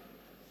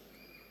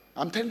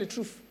 I'm telling the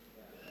truth.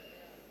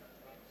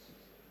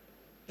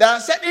 There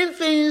are certain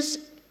things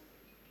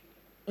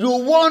you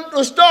want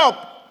to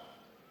stop,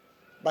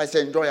 but it's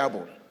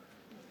enjoyable.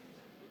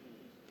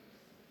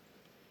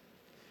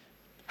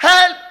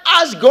 Help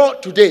us,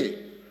 God, today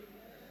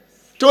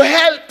to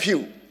help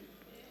you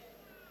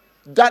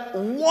that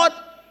what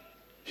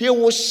He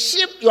will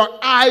shift your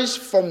eyes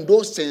from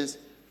those things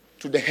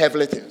to the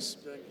heavenly things.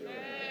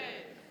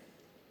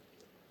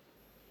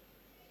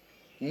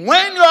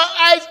 When your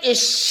eyes is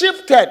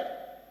shifted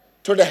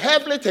to the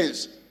heavenly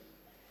things,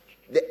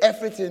 the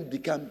everything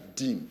becomes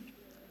dim.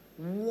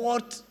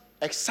 What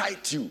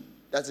excites you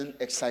doesn't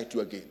excite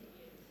you again.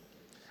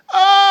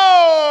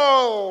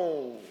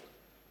 Oh,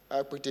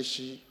 I put a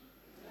she.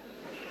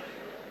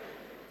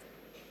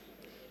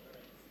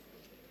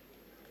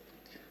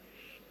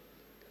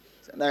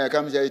 So now you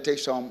come here, you take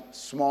some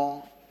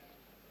small,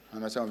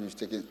 and some of you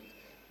taking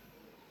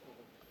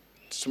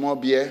small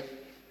beer,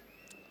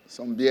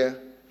 some beer.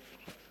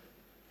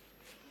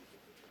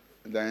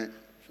 Then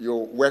you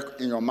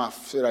work in your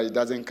mouth so that it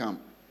doesn't come.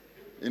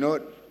 You know,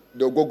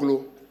 the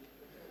goglo,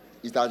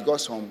 it has got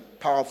some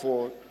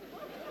powerful,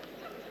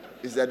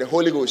 it's like the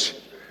Holy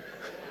Ghost.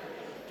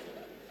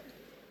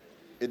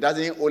 It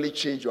doesn't only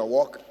change your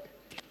walk,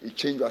 it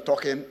changes your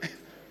talking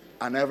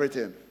and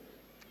everything.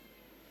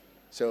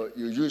 So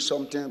you use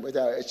something with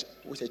a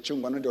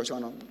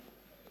chungano.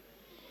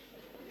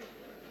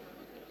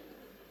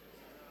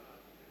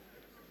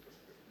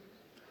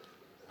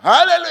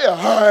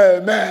 Hallelujah.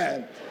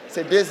 Amen.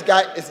 Say, this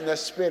guy is in the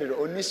spirit,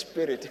 only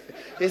spirit.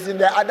 He's in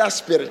the other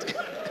spirit.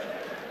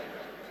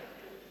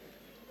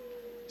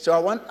 So I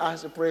want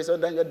us to pray. So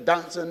then you're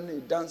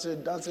dancing.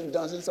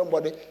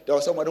 Somebody, there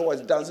was somebody who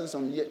was dancing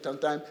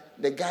sometime.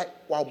 The guy,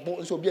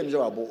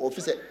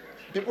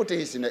 people think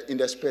he's in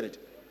the spirit.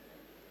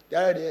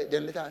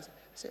 Then later I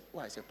said,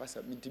 why? I said,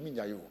 Pastor,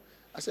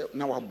 I said,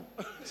 now I'm.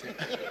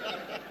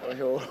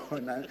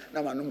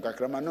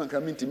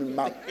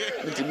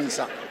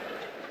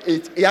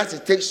 It has to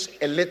take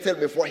a little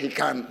before he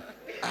can.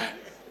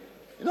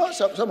 You know,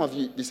 some of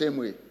you the same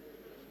way.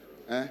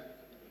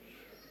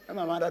 And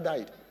my mother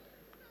died.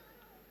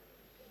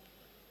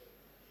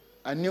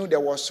 I knew there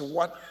was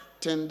one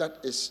thing that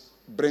is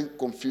bring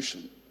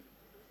confusion.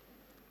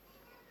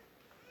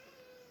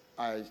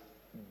 I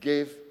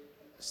gave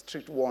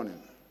strict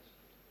warning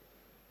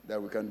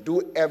that we can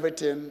do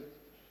everything,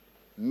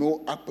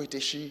 no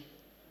apetition.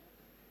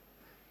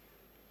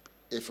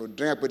 If you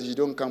drink apetition,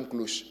 don't come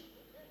close.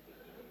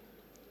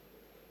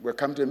 We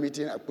come to a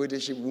meeting,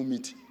 apetition, we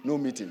meet, no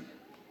meeting.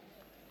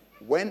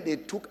 When they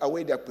took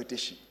away the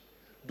apetition,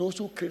 those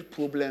who create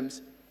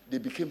problems, they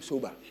became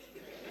sober.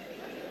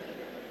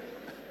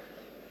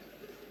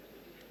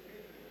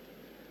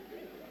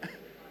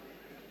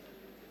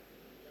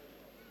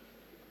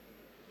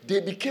 They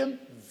became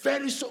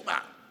very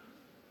sober.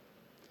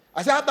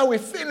 I said, after we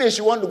finish,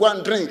 you want to go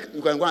and drink,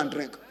 you can go and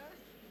drink.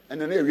 And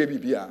then they will be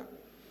beer.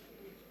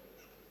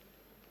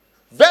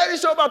 Very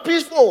sober,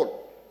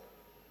 peaceful.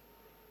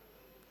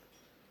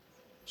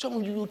 Some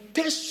of you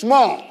taste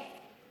small.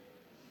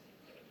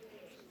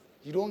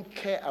 You don't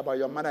care about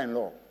your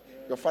mother-in-law,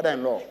 your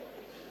father-in-law.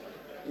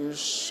 You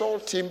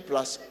insult him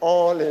plus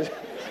all his...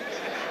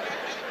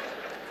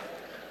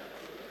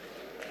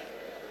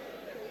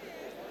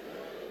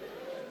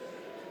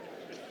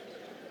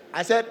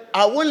 I said,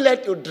 I won't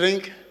let you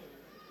drink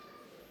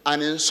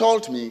and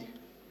insult me.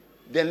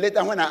 Then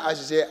later when I ask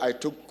you, say, I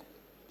took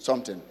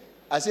something.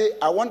 I say,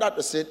 I want that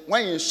to say,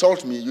 when you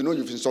insult me, you know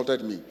you've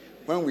insulted me.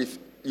 When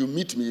you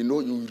meet me, you know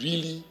you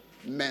really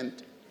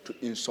meant to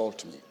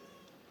insult me.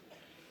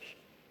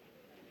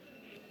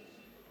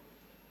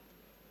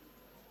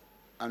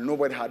 And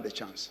nobody had the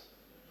chance.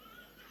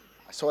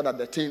 I saw that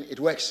the thing, it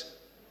works.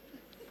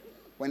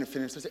 When it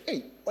finished, I said,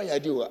 hey, what you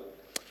do?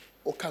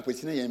 Okay, but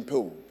it's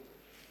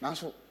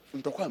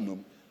I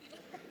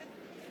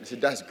said,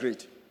 that's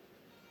great.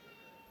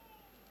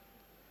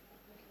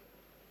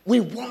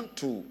 We want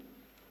to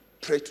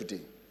pray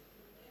today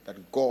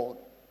that God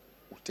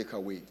will take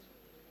away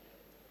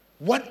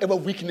whatever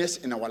weakness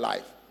in our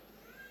life.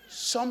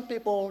 Some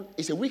people,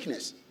 it's a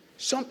weakness.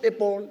 Some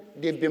people,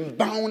 they've been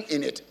bound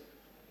in it.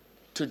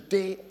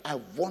 Today, I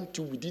want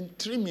to, within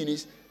 3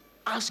 minutes,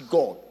 ask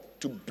God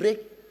to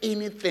break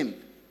anything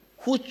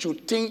which you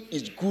think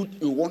is good,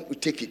 you want to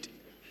take it,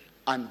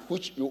 and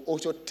which you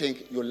also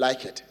think you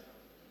like it.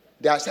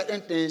 There are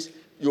certain things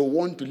you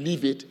want to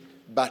leave it,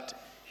 but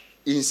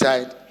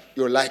inside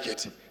you like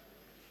it.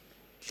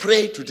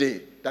 Pray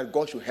today that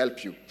God should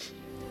help you.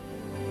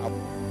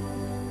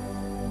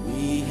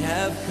 We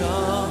have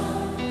come